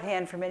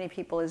shorthand for many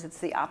people is it's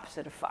the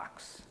opposite of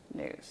Fox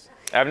News.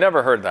 I've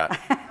never heard that.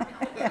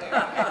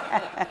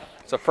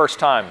 It's the first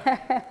time.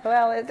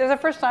 Well, there's a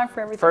first time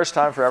for everything. First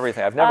time for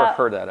everything. I've never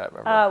heard that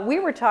ever. We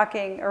were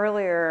talking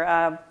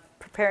earlier,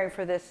 preparing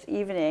for this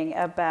evening,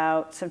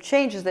 about some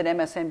changes that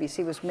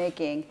MSNBC was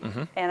making,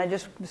 mm-hmm. and I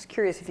just was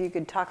curious if you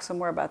could talk some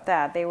more about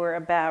that. They were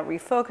about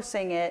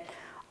refocusing it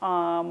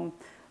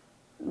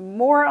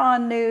more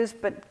on news,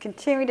 but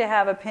continuing to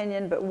have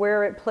opinion, but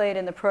where it played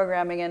in the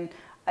programming. And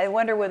I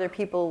wonder whether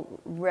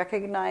people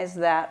recognize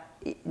that,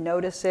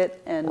 notice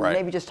it, and right.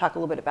 maybe just talk a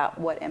little bit about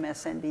what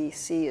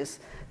MSNBC is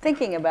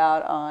thinking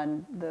about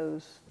on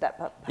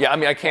that. Yeah, I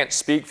mean, I can't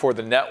speak for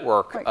the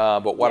network, right.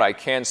 But what yeah. I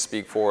can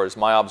speak for is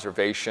my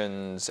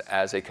observations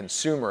as a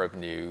consumer of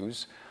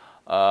news,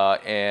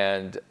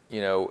 and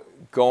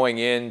going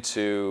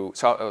into.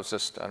 So I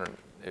don't know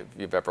if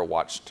you've ever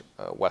watched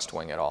West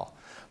Wing at all,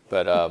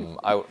 but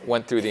I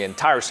went through the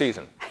entire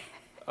season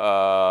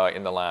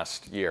in the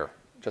last year.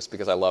 just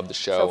because I loved the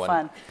show. So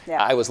fun.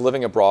 Yeah. I was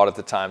living abroad at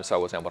the time, so I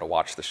wasn't able to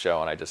watch the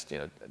show, and I just,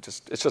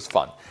 it's just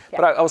fun.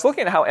 Yeah. But I was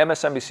looking at how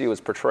MSNBC was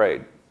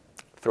portrayed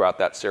throughout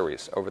that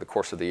series over the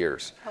course of the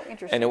years. Oh,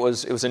 interesting. And it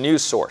was a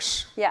news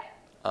source. Yeah.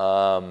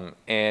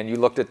 And you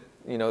looked at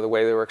the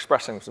way they were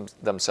expressing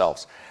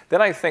themselves.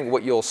 Then I think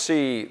what you'll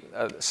see,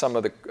 some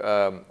of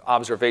the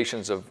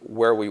observations of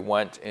where we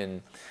went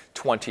in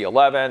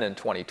 2011 and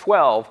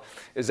 2012,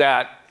 is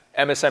that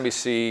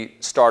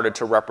MSNBC started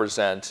to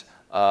represent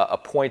a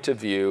point of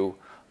view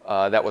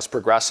that was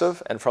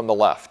progressive and from the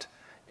left.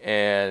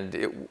 And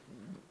it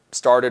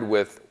started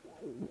with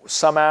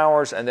some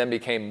hours and then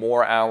became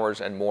more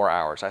hours and more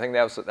hours. I think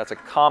that's a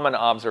common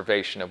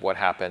observation of what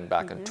happened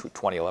back in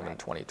 2011,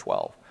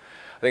 2012.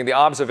 I think the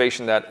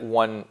observation that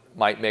one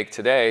might make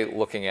today,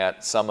 looking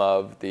at some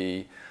of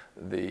the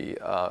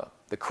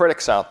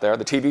critics out there,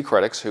 the TV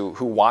critics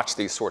who watch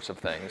these sorts of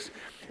things,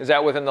 is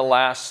that within the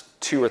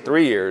last 2 or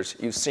 3 years,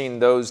 you've seen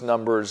those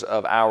numbers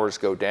of hours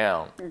go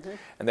down,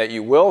 and that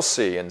you will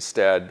see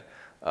instead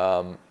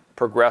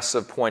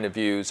progressive point of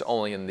views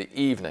only in the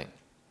evening.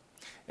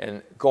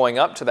 And going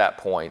up to that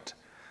point,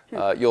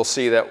 you'll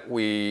see that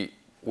we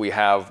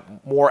have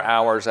more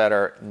hours that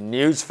are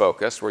news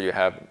focused, where you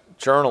have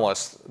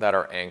journalists that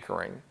are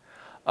anchoring,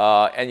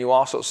 and you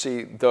also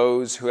see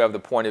those who have the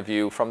point of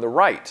view from the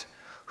right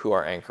who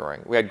are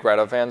anchoring. We had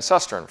Greta Van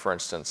Susteren, for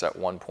instance, at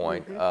one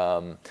point. We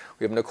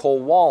have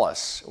Nicole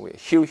Wallace,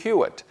 Hugh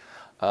Hewitt,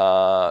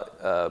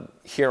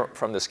 here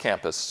from this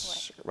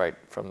campus, right,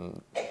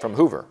 from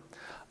Hoover.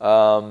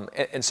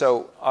 And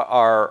so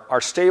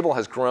our stable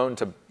has grown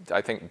to,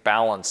 I think,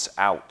 balance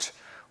out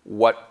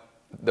what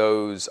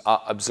those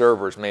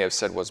observers may have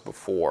said was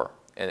before,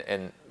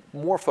 and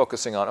more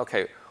focusing on,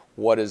 okay,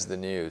 what is the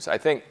news? I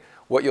think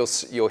what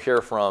you'll hear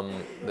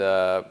from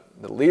the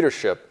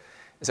leadership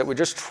is that we're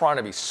just trying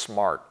to be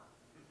smart,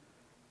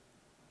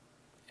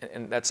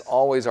 and that's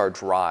always our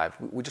drive.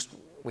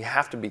 We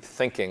have to be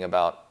thinking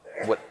about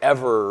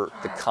whatever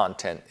the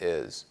content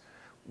is.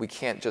 We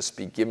can't just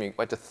be we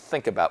have to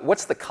think about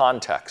what's the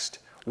context.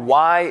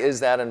 Why is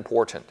that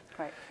important?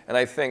 Right. And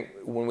I think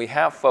when we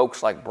have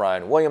folks like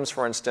Brian Williams,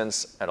 for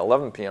instance, at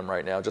 11 p.m.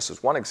 right now, just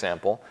as one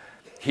example,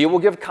 he will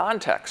give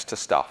context to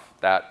stuff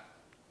that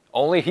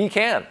only he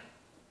can,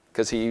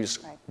 because he's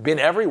been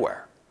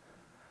everywhere.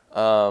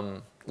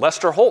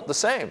 Lester Holt, the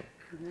same.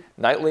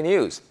 Nightly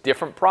News,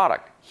 different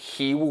product.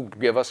 He will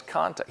give us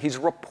context. He's a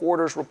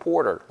reporter's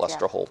reporter,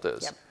 Lester Holt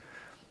is. Yep.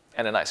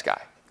 And a nice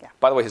guy. Yeah.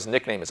 By the way, his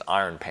nickname is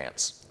Iron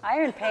Pants.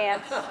 Iron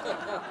Pants.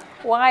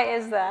 Why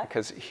is that?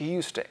 Because he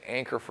used to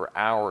anchor for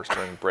hours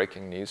during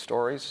breaking news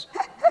stories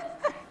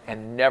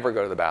and never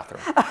go to the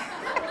bathroom.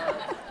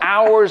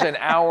 Hours and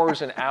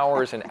hours and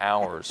hours and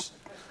hours.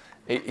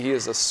 He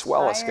is the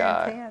swellest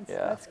guy. Iron Pants. Yeah.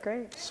 That's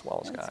great.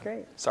 Swellest That's guy.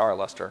 great. Sorry,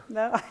 Lester.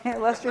 No,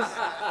 Lester's.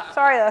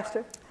 Sorry,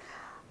 Lester.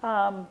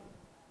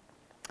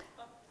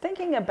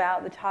 Thinking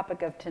about the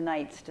topic of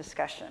tonight's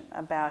discussion,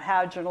 about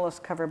how journalists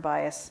cover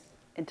bias,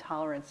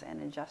 intolerance,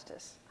 and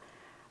injustice,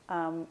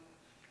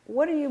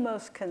 what are you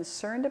most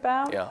concerned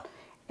about? Yeah.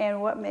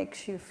 And what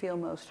makes you feel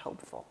most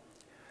hopeful?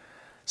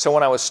 So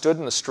when I was stood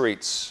in the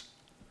streets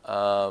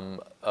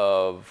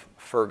of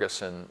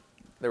Ferguson,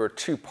 there were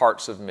two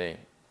parts of me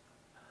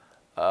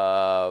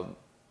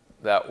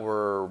that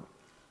were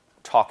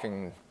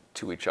talking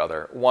to each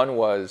other. One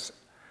was,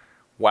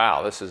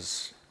 wow, this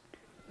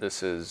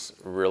is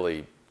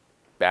really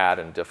bad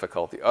and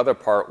difficult. The other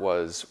part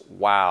was,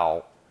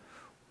 wow,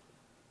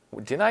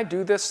 didn't I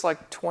do this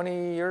like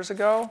 20 years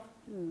ago?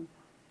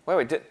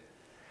 Wait,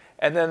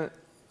 and then,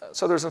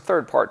 so there's a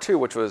third part too,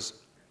 which was,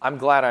 I'm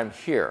glad I'm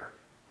here.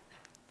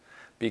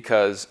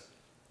 Because,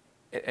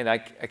 and I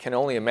can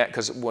only imagine,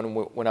 because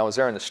when I was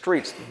there in the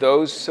streets,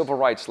 those civil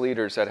rights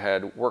leaders that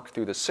had worked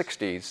through the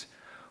 60s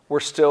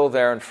were still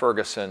there in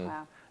Ferguson.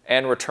 Wow.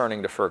 And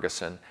returning to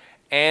Ferguson,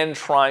 and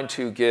trying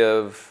to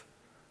give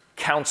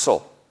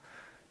counsel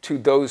to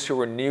those who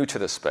were new to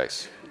this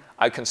space.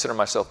 I consider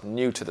myself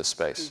new to this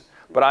space.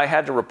 But I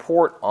had to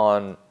report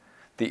on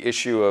the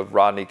issue of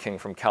Rodney King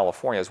from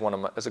California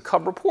as a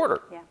cub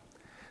reporter. Yeah.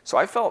 So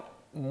I felt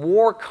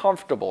more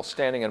comfortable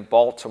standing in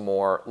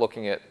Baltimore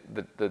looking at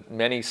the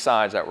many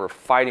sides that were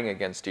fighting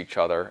against each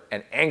other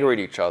and angry at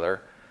each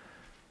other.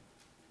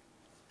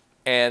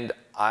 And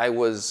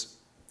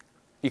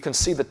you can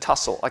see the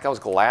tussle. Like, I was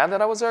glad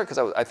that I was there, because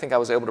I think I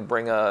was able to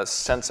bring a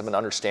sense of an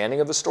understanding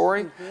of the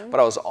story, but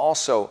I was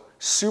also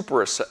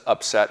super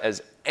upset,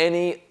 as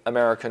any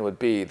American would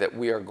be, that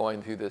we are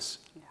going through this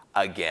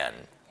again.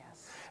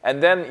 Yes.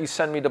 And then you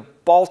send me to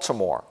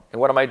Baltimore, and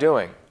what am I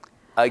doing?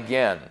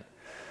 Again.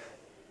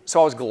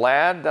 So I was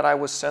glad that I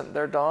was sent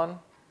there, Dawn,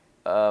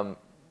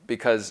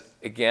 because,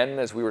 again,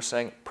 as we were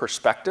saying,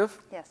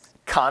 perspective. Yes.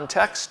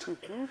 Context.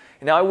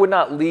 Now, I would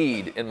not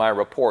lead in my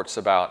reports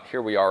about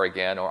here we are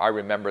again, or I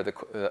remember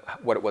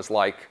what it was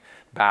like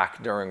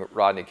back during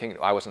Rodney King.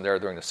 I wasn't there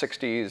during the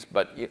 60s,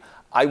 but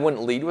I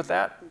wouldn't lead with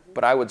that.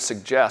 But I would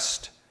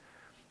suggest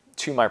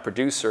to my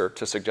producer,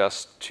 to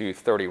suggest to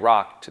 30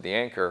 Rock, to the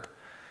anchor,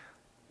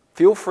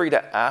 feel free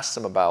to ask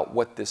them about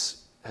what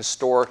this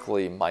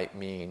historically might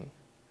mean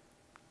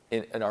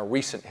in our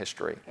recent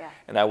history. Yeah.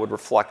 And I would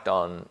reflect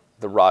on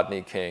the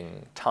Rodney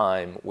King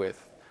time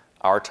with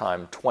our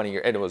time 20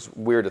 years, and it was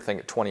weird to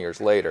think 20 years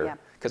later,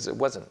 because it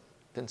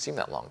didn't seem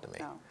that long to me.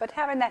 No. But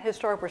having that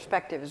historical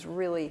perspective is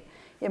really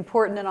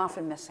important and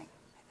often missing,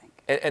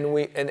 I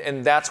think.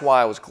 And that's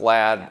why I was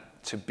glad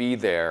to be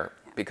there,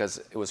 because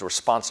it was a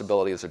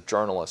responsibility as a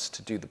journalist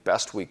to do the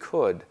best we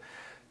could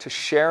to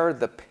share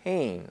the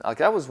pain. Like,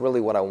 that was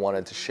really what I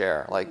wanted to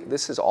share. Like,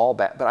 this is all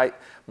bad, but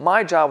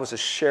my job was to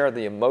share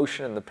the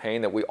emotion and the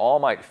pain that we all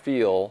might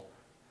feel,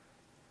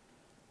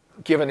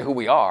 given who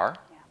we are,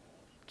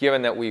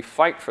 given that we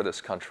fight for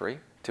this country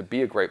to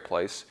be a great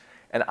place,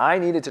 and I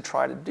needed to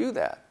try to do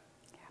that.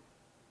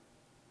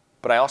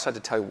 But I also had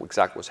to tell you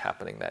exactly what was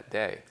happening that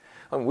day.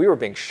 When we were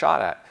being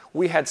shot at,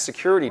 we had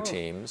security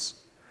teams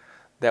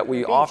that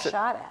we often...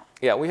 shot at?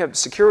 Yeah, we have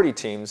security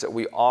teams that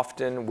we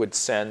often would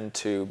send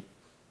to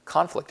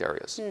conflict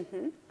areas.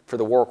 For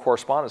the war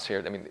correspondents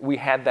here, I mean, we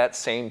had that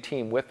same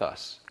team with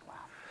us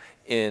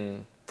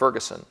in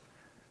Ferguson.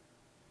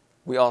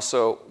 We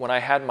also, when I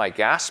had my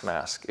gas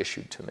mask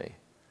issued to me,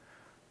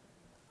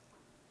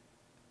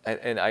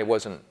 and I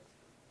wasn't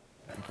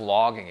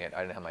vlogging it,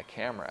 I didn't have my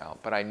camera out,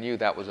 but I knew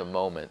that was a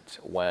moment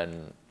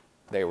when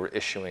they were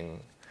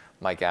issuing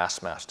my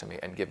gas mask to me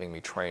and giving me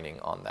training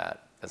on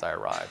that as I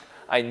arrived.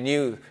 I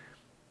knew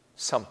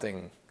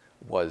something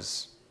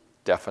was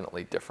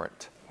definitely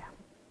different. Yeah.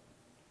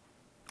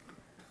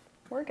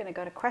 We're going to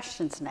go to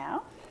questions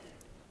now.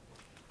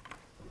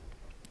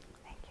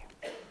 Thank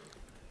you.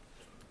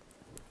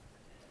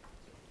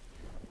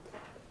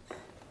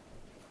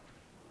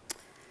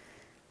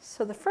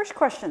 So the first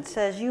question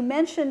says, you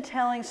mentioned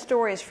telling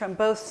stories from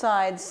both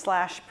sides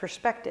 /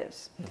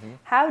 perspectives.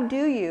 How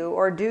do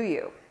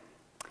you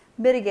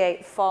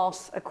mitigate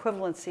false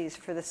equivalencies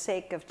for the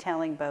sake of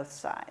telling both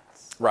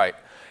sides? Right.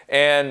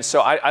 And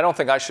so I don't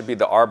think I should be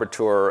the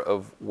arbiter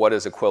of what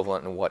is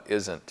equivalent and what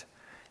isn't.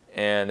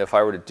 And if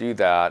I were to do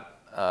that,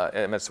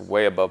 and it's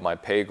way above my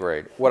pay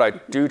grade, what I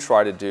do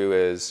try to do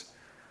is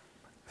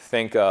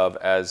think of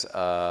as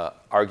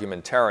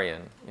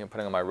argumentarian,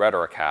 putting on my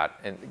rhetoric hat.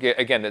 And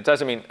again, it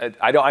doesn't mean,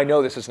 I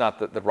know this is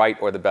not the right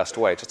or the best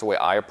way, it's just the way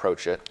I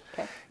approach it,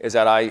 is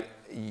that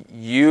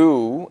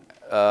you,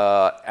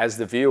 as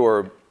the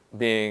viewer,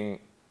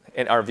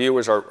 and our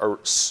viewers are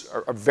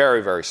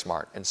very, very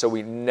smart. And so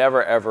we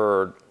never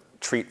ever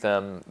treat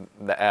them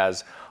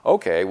as,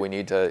 okay, we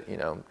need to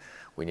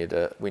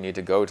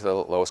go to the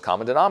lowest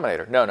common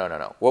denominator.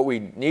 No. What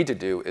we need to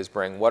do is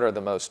bring what I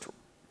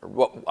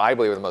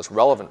believe are the most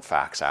relevant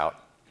facts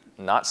out,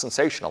 not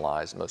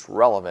sensationalized, most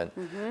relevant,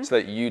 so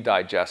that you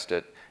digest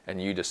it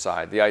and you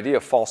decide. The idea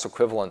of false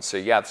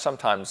equivalency,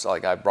 sometimes,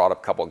 like, I brought up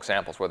a couple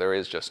examples where there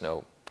is just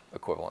no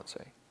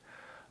equivalency.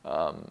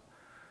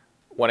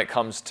 When it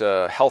comes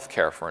to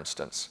healthcare, for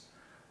instance,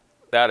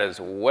 that is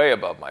way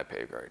above my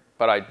pay grade.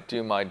 But I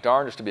do my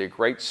darndest to be a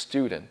great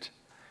student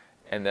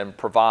and then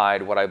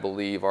provide what I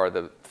believe are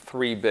the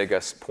 3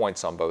 biggest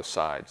points on both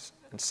sides.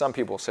 And some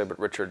people say, but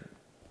Richard,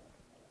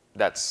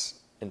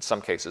 that's, in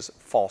some cases,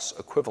 false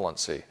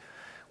equivalency.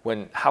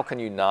 How can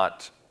you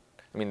not,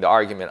 the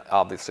argument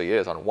obviously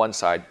is, on one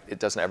side,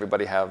 doesn't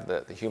everybody have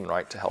the human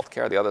right to health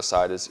care? The other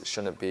side is,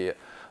 shouldn't it be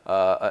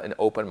an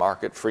open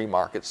market, free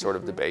market sort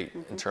of debate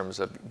in terms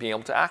of being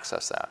able to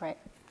access that,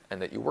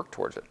 and that you work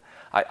towards it?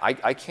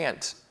 I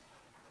can't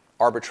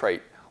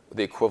arbitrate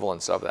the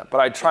equivalence of that, but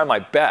I try my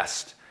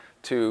best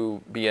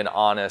to be an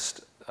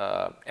honest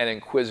and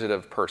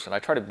inquisitive person. I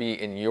try to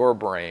be in your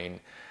brain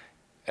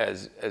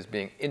as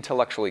being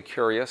intellectually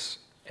curious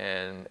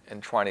and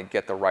trying to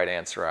get the right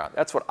answer out.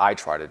 That's what I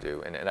try to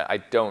do, and I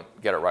don't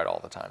get it right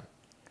all the time.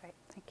 Great,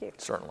 thank you.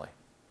 Certainly.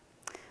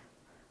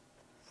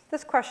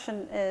 This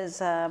question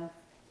is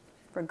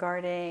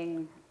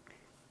regarding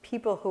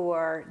people who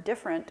are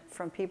different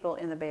from people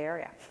in the Bay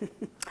Area.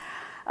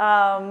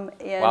 Wow,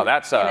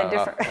 that's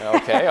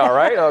okay, all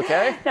right,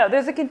 okay. No,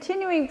 there's a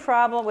continuing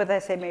problem with, I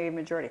say maybe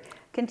majority,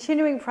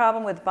 continuing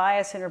problem with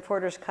bias in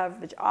reporters'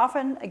 coverage,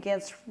 often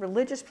against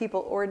religious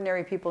people,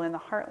 ordinary people in the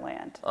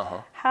heartland.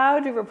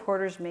 How do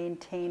reporters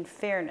maintain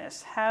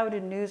fairness? How do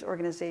news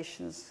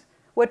organizations,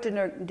 what do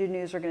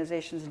news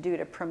organizations do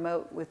to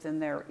promote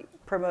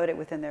it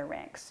within their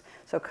ranks?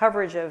 So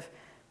coverage of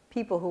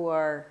people who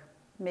are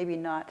maybe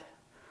not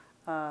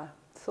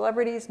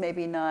celebrities,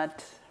 maybe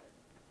not,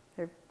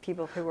 they're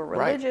people who are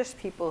religious,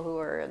 people who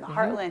are in the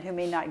heartland who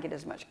may not get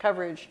as much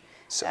coverage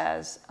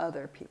as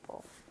other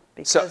people.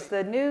 Because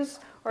the news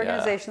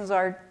organizations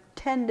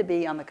tend to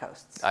be on the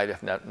coasts. I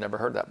have never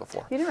heard that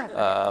before. You never heard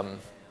that?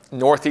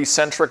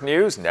 Northeast-centric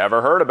news,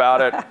 never heard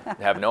about it.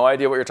 Have no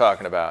idea what you're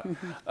talking about.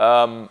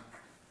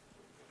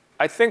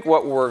 I think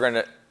what we're going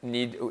to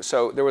need,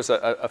 so there was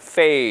a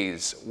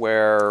phase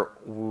where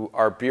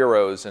our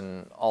bureaus,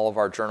 and all of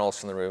our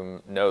journalists in the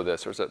room know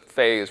this, there was a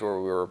phase where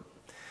we were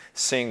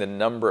seeing the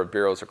number of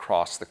bureaus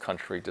across the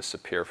country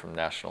disappear from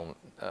national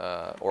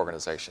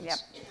organizations. Yep,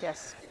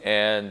 yes.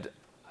 And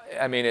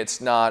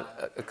it's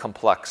not a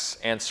complex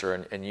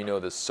answer, and you know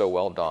this so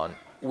well, Dawn.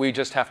 We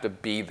just have to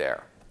be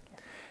there.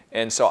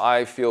 And so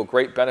I feel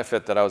great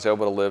benefit that I was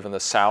able to live in the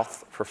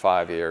South for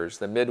 5 years,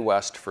 the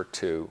Midwest for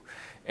 2,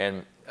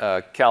 and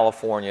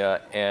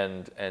California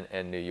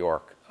and New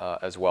York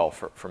as well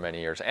for many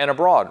years, and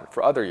abroad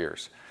for other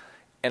years.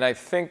 And I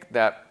think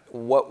that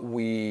what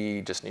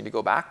we just need to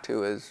go back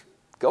to is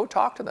go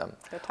talk to them.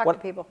 Go talk to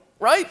people.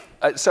 Right.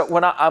 So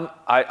when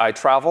I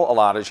travel a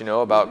lot, as you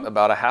know, about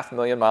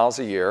 500,000 miles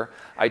a year.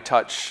 I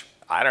touch,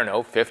 I don't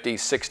know, 50,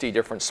 60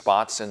 different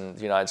spots in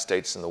the United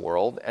States and the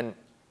world. And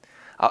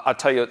I'll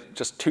tell you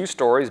just 2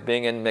 stories,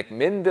 being in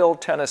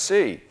McMinnville,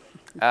 Tennessee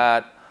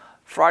at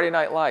Friday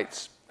Night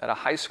Lights at a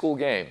high school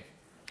game,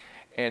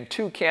 and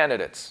 2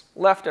 candidates,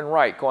 left and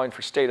right, going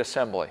for state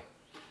assembly.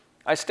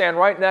 I stand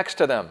right next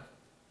to them.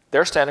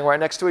 They're standing right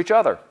next to each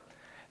other.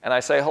 And I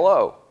say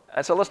hello.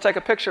 I said, let's take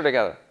a picture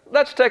together.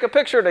 Let's take a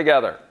picture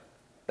together.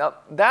 Now,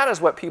 that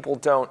is what people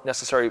don't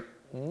necessarily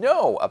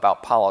know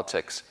about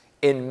politics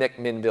in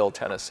McMinnville,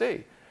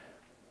 Tennessee.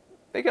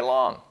 They get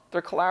along.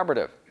 They're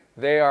collaborative.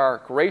 They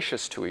are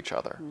gracious to each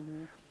other.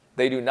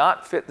 They do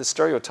not fit the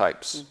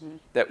stereotypes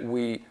that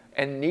we,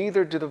 and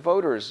neither do the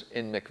voters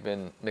in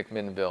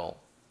McMinnville,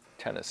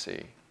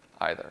 Tennessee,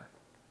 either.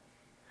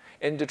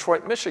 In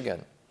Detroit,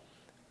 Michigan,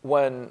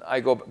 when I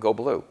go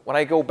blue, when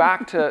I go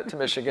back to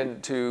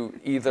Michigan to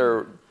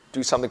either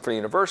do something for the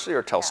university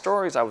or tell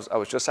stories, I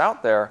was just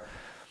out there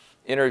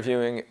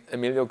interviewing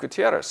Emilio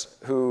Gutierrez,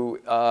 who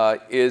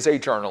is a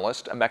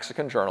journalist, a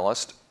Mexican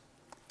journalist,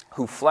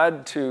 who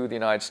fled to the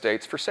United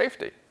States for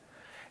safety.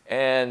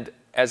 And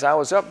as I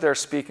was up there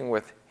speaking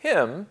with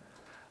him,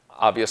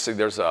 obviously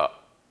there's an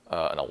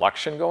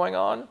election going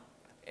on,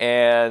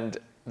 and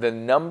the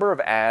number of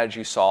ads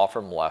you saw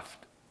from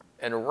left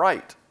and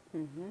right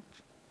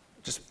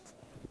just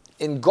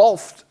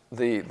engulfed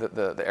the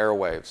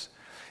airwaves.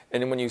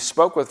 And when you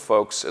spoke with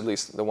folks, at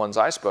least the ones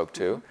I spoke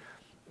to,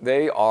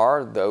 they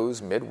are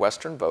those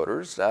Midwestern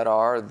voters that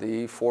are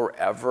the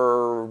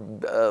forever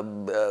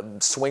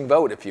swing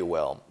vote, if you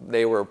will.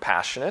 They were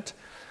passionate,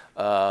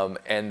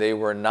 and they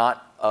were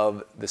not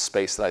of the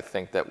space that I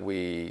think that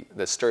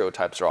the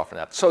stereotypes are often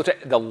at. So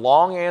the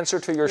long answer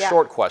to your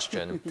short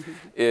question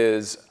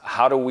is,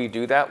 how do we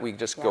do that? We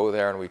just go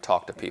there and we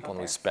talk to people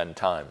and we spend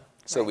time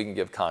so that we can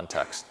give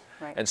context.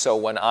 And so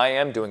when I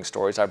am doing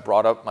stories, I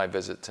brought up my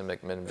visit to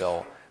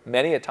McMinnville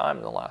many a time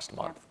in the last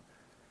month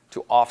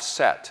to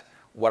offset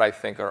what I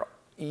think are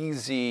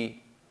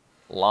easy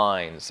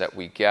lines that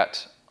we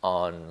get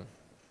on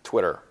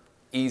Twitter,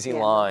 easy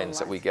lines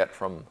that we get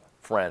from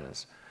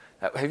friends.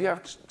 Have you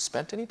ever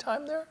spent any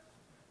time there?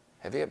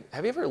 Have you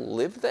ever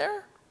lived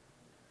there?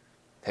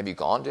 Have you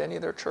gone to any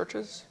of their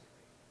churches?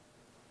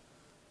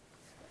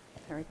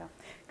 There we go.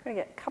 Going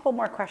to get a couple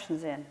more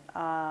questions in.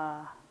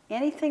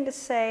 Anything to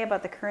say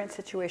about the current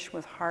situation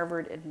with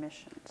Harvard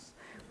admissions?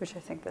 Which I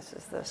think this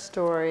is the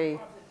story.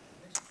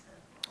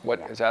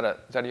 What is that?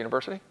 Is that a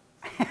university?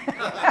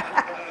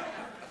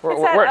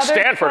 we're at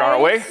Stanford,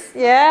 aren't we?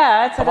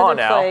 Yeah, it's another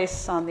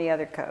place on the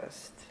other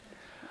coast.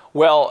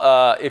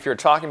 Well, if you're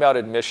talking about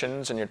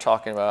admissions and you're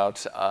talking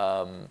about,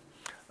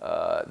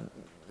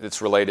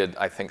 it's related,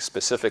 I think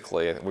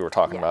specifically, we were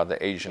talking about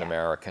the Asian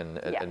American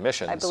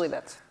admissions. I believe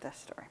that's the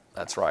story.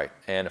 That's right,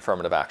 and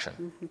affirmative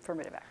action.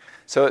 Affirmative action.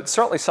 So it's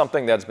certainly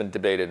something that's been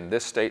debated in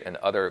this state and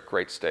other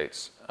great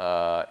states.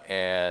 I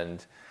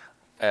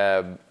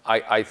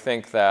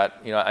think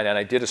that, and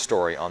I did a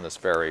story on this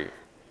very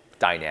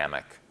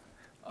dynamic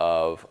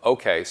of,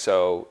 okay,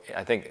 so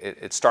I think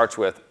it starts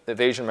with,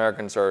 if Asian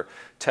Americans are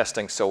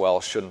testing so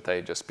well, shouldn't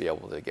they just be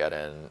able to get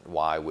in?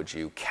 Why would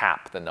you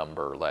cap the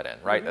number let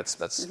in, right? That's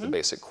the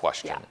basic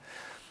question.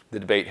 The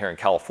debate here in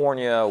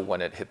California,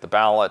 when it hit the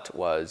ballot,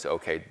 was,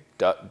 okay,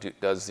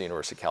 does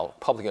the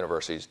public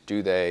universities,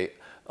 do they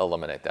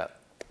eliminate that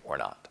or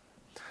not?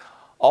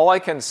 All I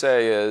can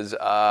say is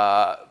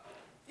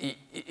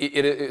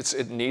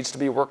it needs to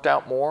be worked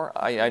out more.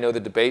 I know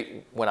the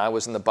debate when I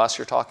was in the bus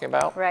you're talking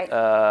about,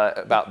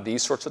 about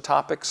these sorts of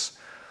topics,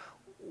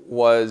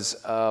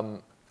 was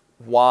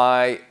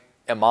why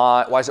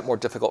is it more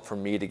difficult for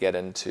me to get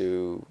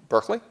into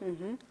Berkeley?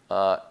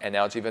 And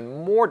now it's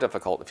even more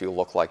difficult if you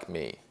look like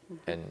me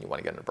and you want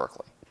to get into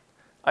Berkeley.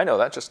 I know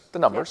that, just the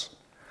numbers.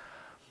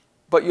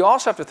 But you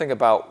also have to think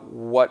about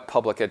what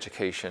public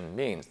education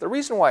means. The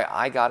reason why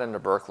I got into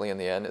Berkeley in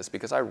the end is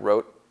because I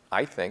wrote,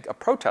 I think, a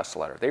protest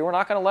letter. They were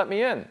not going to let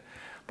me in.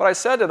 But I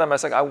said to them, I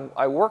was like,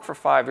 I worked for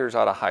 5 years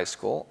out of high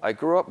school. I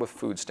grew up with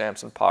food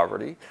stamps and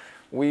poverty.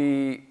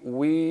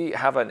 We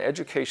have an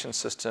education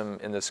system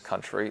in this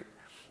country,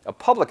 a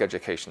public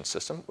education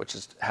system, which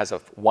has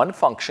one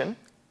function.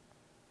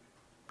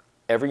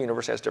 Every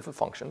university has different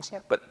functions,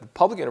 but the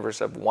public universities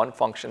have one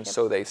function,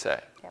 so they say.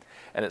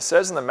 And it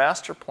says in the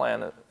master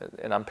plan,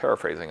 and I'm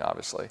paraphrasing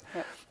obviously,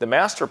 the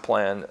master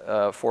plan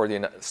for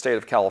the state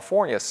of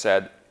California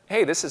said,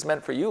 hey, this is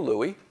meant for you,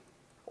 Louis,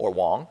 or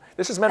Wong.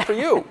 This is meant for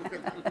you.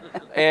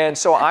 And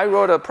so I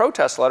wrote a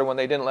protest letter when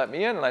they didn't let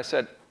me in, and I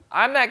said,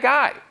 I'm that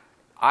guy.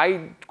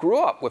 I grew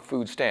up with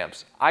food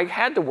stamps. I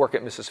had to work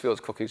at Mrs. Fields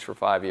Cookies for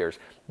 5 years,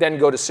 then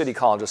go to City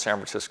College of San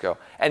Francisco.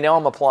 And now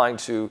I'm applying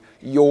to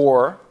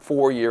your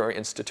 4-year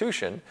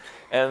institution.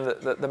 And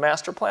the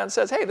master plan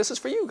says, hey, this is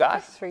for you, guy.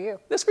 This is for you.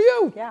 This is for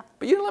you. Yeah.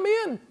 But you didn't let me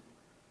in.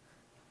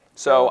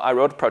 So I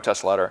wrote a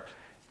protest letter,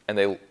 and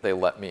they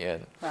let me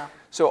in. Wow.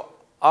 So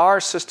our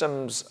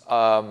systems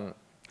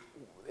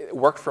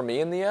worked for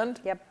me in the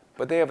end. Yep.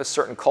 But they have a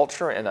certain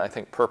culture and, I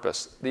think,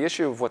 purpose. The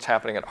issue of what's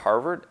happening at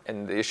Harvard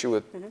and the issue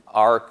with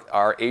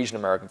our Asian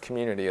American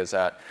community is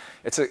that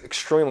it's an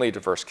extremely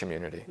diverse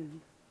community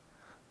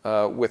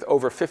with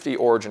over 50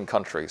 origin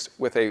countries,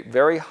 with a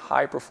very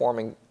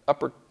high-performing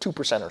upper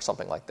 2% or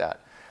something like that,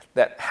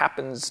 that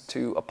happens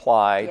to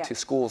apply to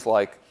schools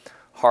like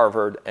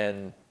Harvard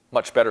and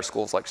much better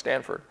schools like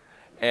Stanford,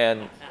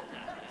 and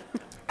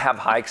have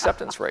high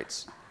acceptance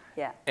rates.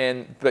 Yeah.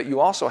 But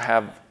you also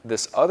have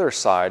this other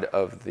side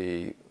of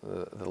the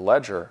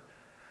ledger.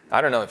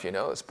 I don't know if you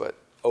know this, but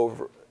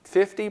over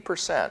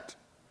 50%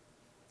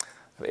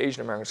 of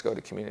Asian Americans go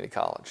to community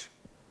college.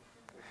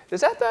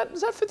 Does that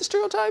fit the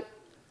stereotype?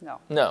 No.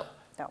 No.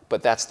 No.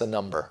 But that's the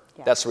number.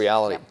 Yeah. That's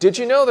reality. Yeah. Did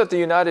you know that the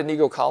United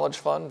Negro College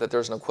Fund, that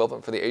there's an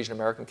equivalent for the Asian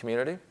American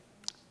community?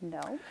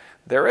 No.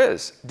 There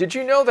is. Did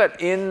you know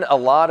that in a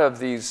lot of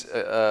these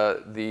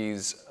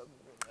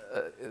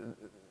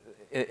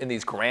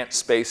grant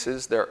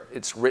spaces,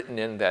 it's written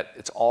in that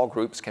it's all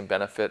groups can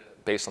benefit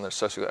based on their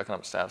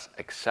socioeconomic status,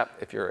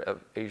 except if you're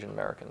Asian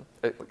American.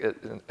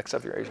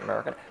 Except if you're Asian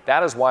American.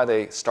 That is why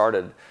they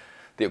started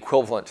the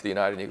equivalent to the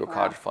United Negro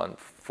College Fund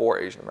for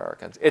Asian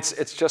Americans.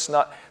 It's just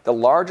not the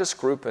largest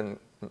group in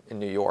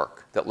New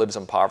York that lives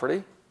in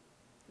poverty.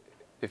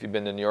 If you've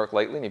been to New York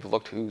lately and you've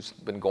looked who's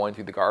been going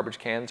through the garbage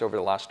cans over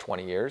the last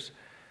 20 years,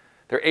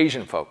 they're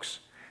Asian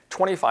folks.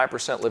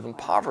 25% live in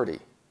poverty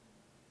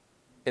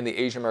in the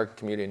Asian American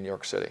community in New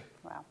York City.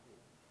 Wow.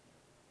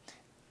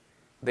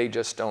 They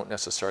just don't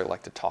necessarily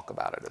like to talk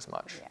about it as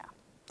much. Yeah.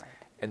 Right.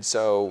 And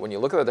so when you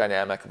look at the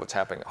dynamic of what's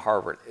happening at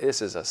Harvard,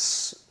 this is a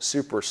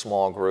super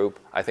small group.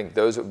 I think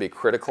those that would be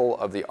critical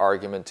of the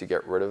argument to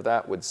get rid of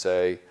that would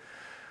say,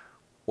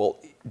 well,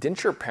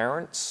 didn't your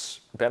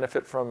parents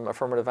benefit from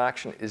affirmative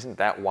action? Isn't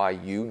that why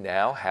you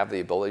now have the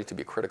ability to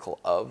be critical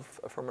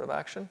of affirmative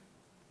action?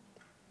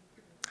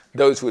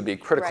 Those who would be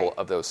critical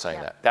of those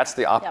saying that. That's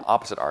the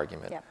opposite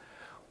argument. Yep.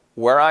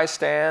 Where I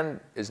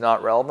stand is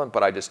not relevant,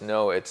 but I just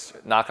know it's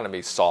not going to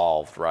be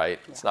solved, right?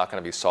 Yeah. It's not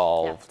going to be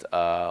solved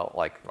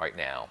like right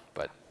now.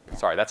 But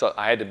sorry,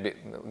 I had to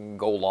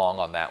go long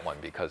on that one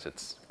because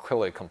it's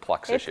clearly a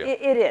complex issue.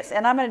 It is,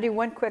 and I'm going to do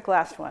one quick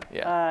last one,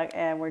 yeah.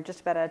 And we're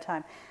just about out of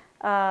time.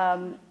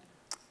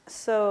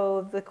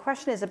 So the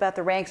question is about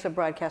the ranks of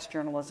broadcast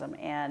journalism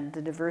and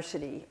the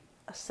diversity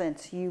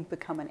since you've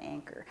become an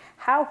anchor.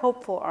 How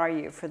hopeful are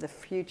you for the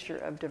future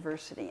of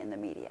diversity in the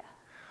media?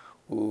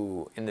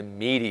 Ooh, in the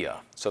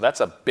media. So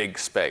that's a big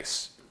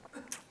space.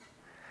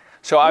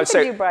 So I would say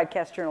you can do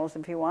broadcast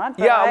journalism if you want.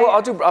 Yeah, well,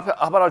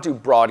 how about I'll do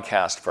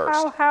broadcast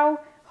first. How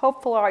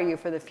hopeful are you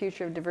for the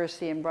future of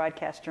diversity in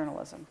broadcast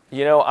journalism?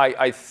 You know,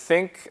 I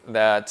think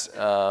that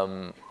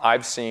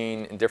I've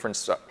seen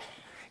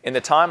in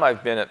the time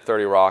I've been at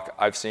 30 Rock,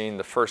 I've seen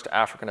the first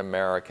African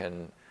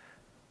American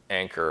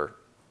anchor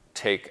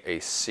take a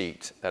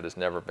seat that has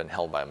never been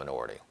held by a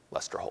minority,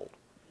 Lester Holt.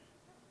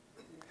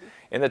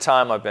 In the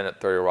time I've been at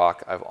 30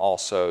 Rock, I've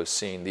also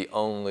seen the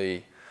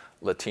only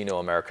Latino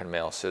American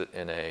male sit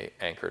in an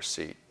anchor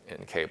seat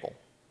in cable,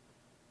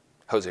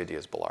 Jose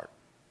Diaz-Balart.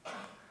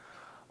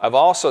 I've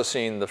also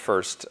seen the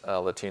first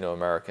Latino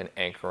American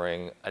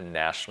anchoring a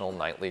national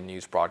nightly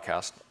news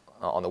broadcast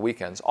on the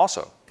weekends,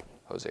 also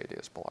Jose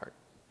Diaz-Balart.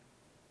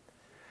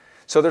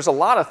 So there's a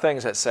lot of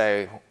things that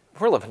say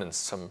we're living in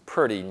some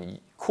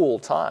pretty cool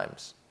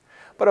times.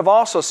 But I've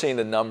also seen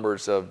the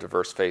numbers of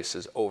diverse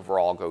faces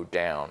overall go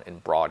down in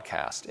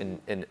broadcast,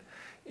 in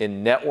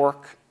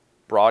network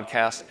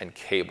broadcast and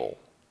cable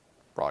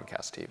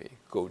broadcast TV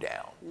go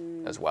down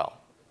as well.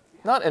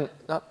 Not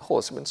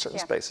holistically in certain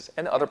spaces,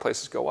 and other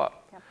places go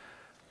up. Yeah.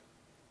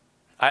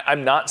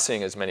 I'm not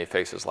seeing as many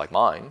faces like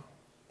mine.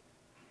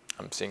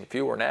 I'm seeing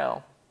fewer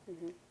now.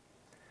 Mm-hmm.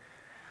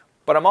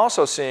 But I'm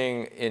also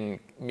seeing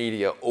in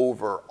media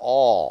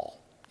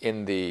overall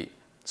in the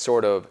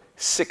sort of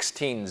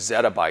 16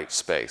 zettabyte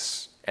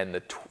space and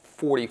the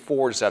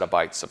 44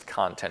 zettabytes of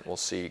content we'll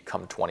see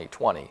come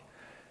 2020.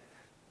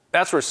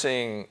 That's where we're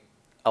seeing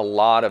a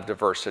lot of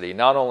diversity,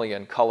 not only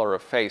in color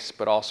of face,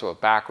 but also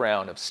of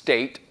background, of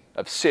state,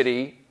 of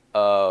city,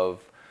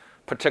 of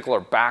particular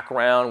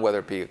background, whether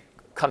it be a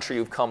country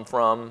you've come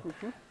from,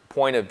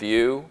 point of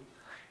view.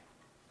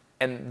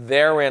 And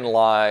therein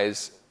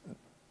lies,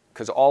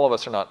 because all of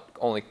us are not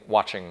only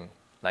watching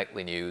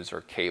nightly news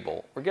or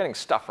cable, we're getting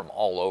stuff from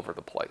all over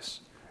the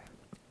place.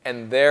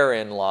 And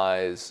therein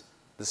lies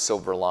the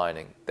silver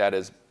lining. That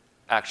is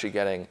actually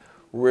getting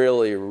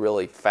really,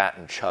 really fat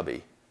and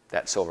chubby,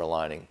 that silver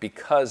lining,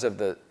 because of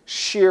the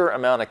sheer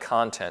amount of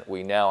content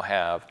we now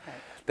have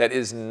that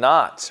is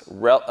not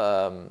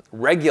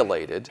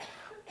regulated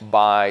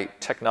by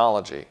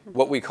technology,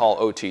 what we call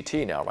OTT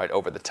now, right,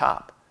 over the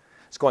top.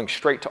 It's going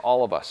straight to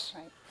all of us.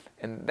 Right.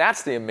 And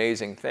that's the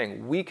amazing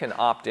thing. We can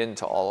opt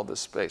into all of this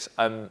space.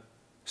 I'm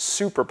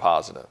super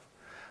positive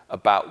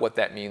about what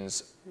that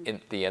means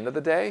at the end of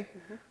the day,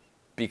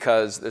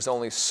 because there's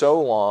only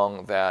so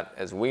long that,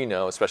 as we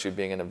know, especially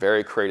being in a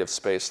very creative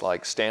space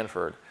like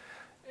Stanford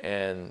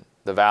and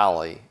the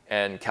Valley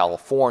and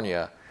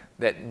California,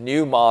 that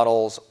new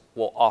models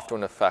will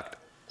often affect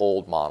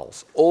old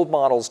models. Old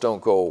models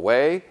don't go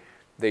away,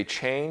 they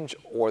change,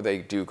 or they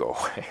do go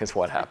away is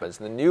what happens.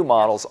 And the new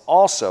models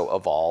also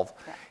evolve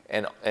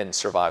and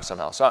survive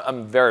somehow. So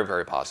I'm very,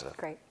 very positive.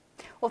 Great.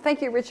 Well,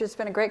 thank you, Richard. It's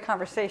been a great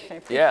conversation. I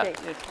appreciate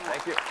your time.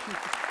 Thank you.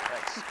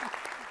 Thanks.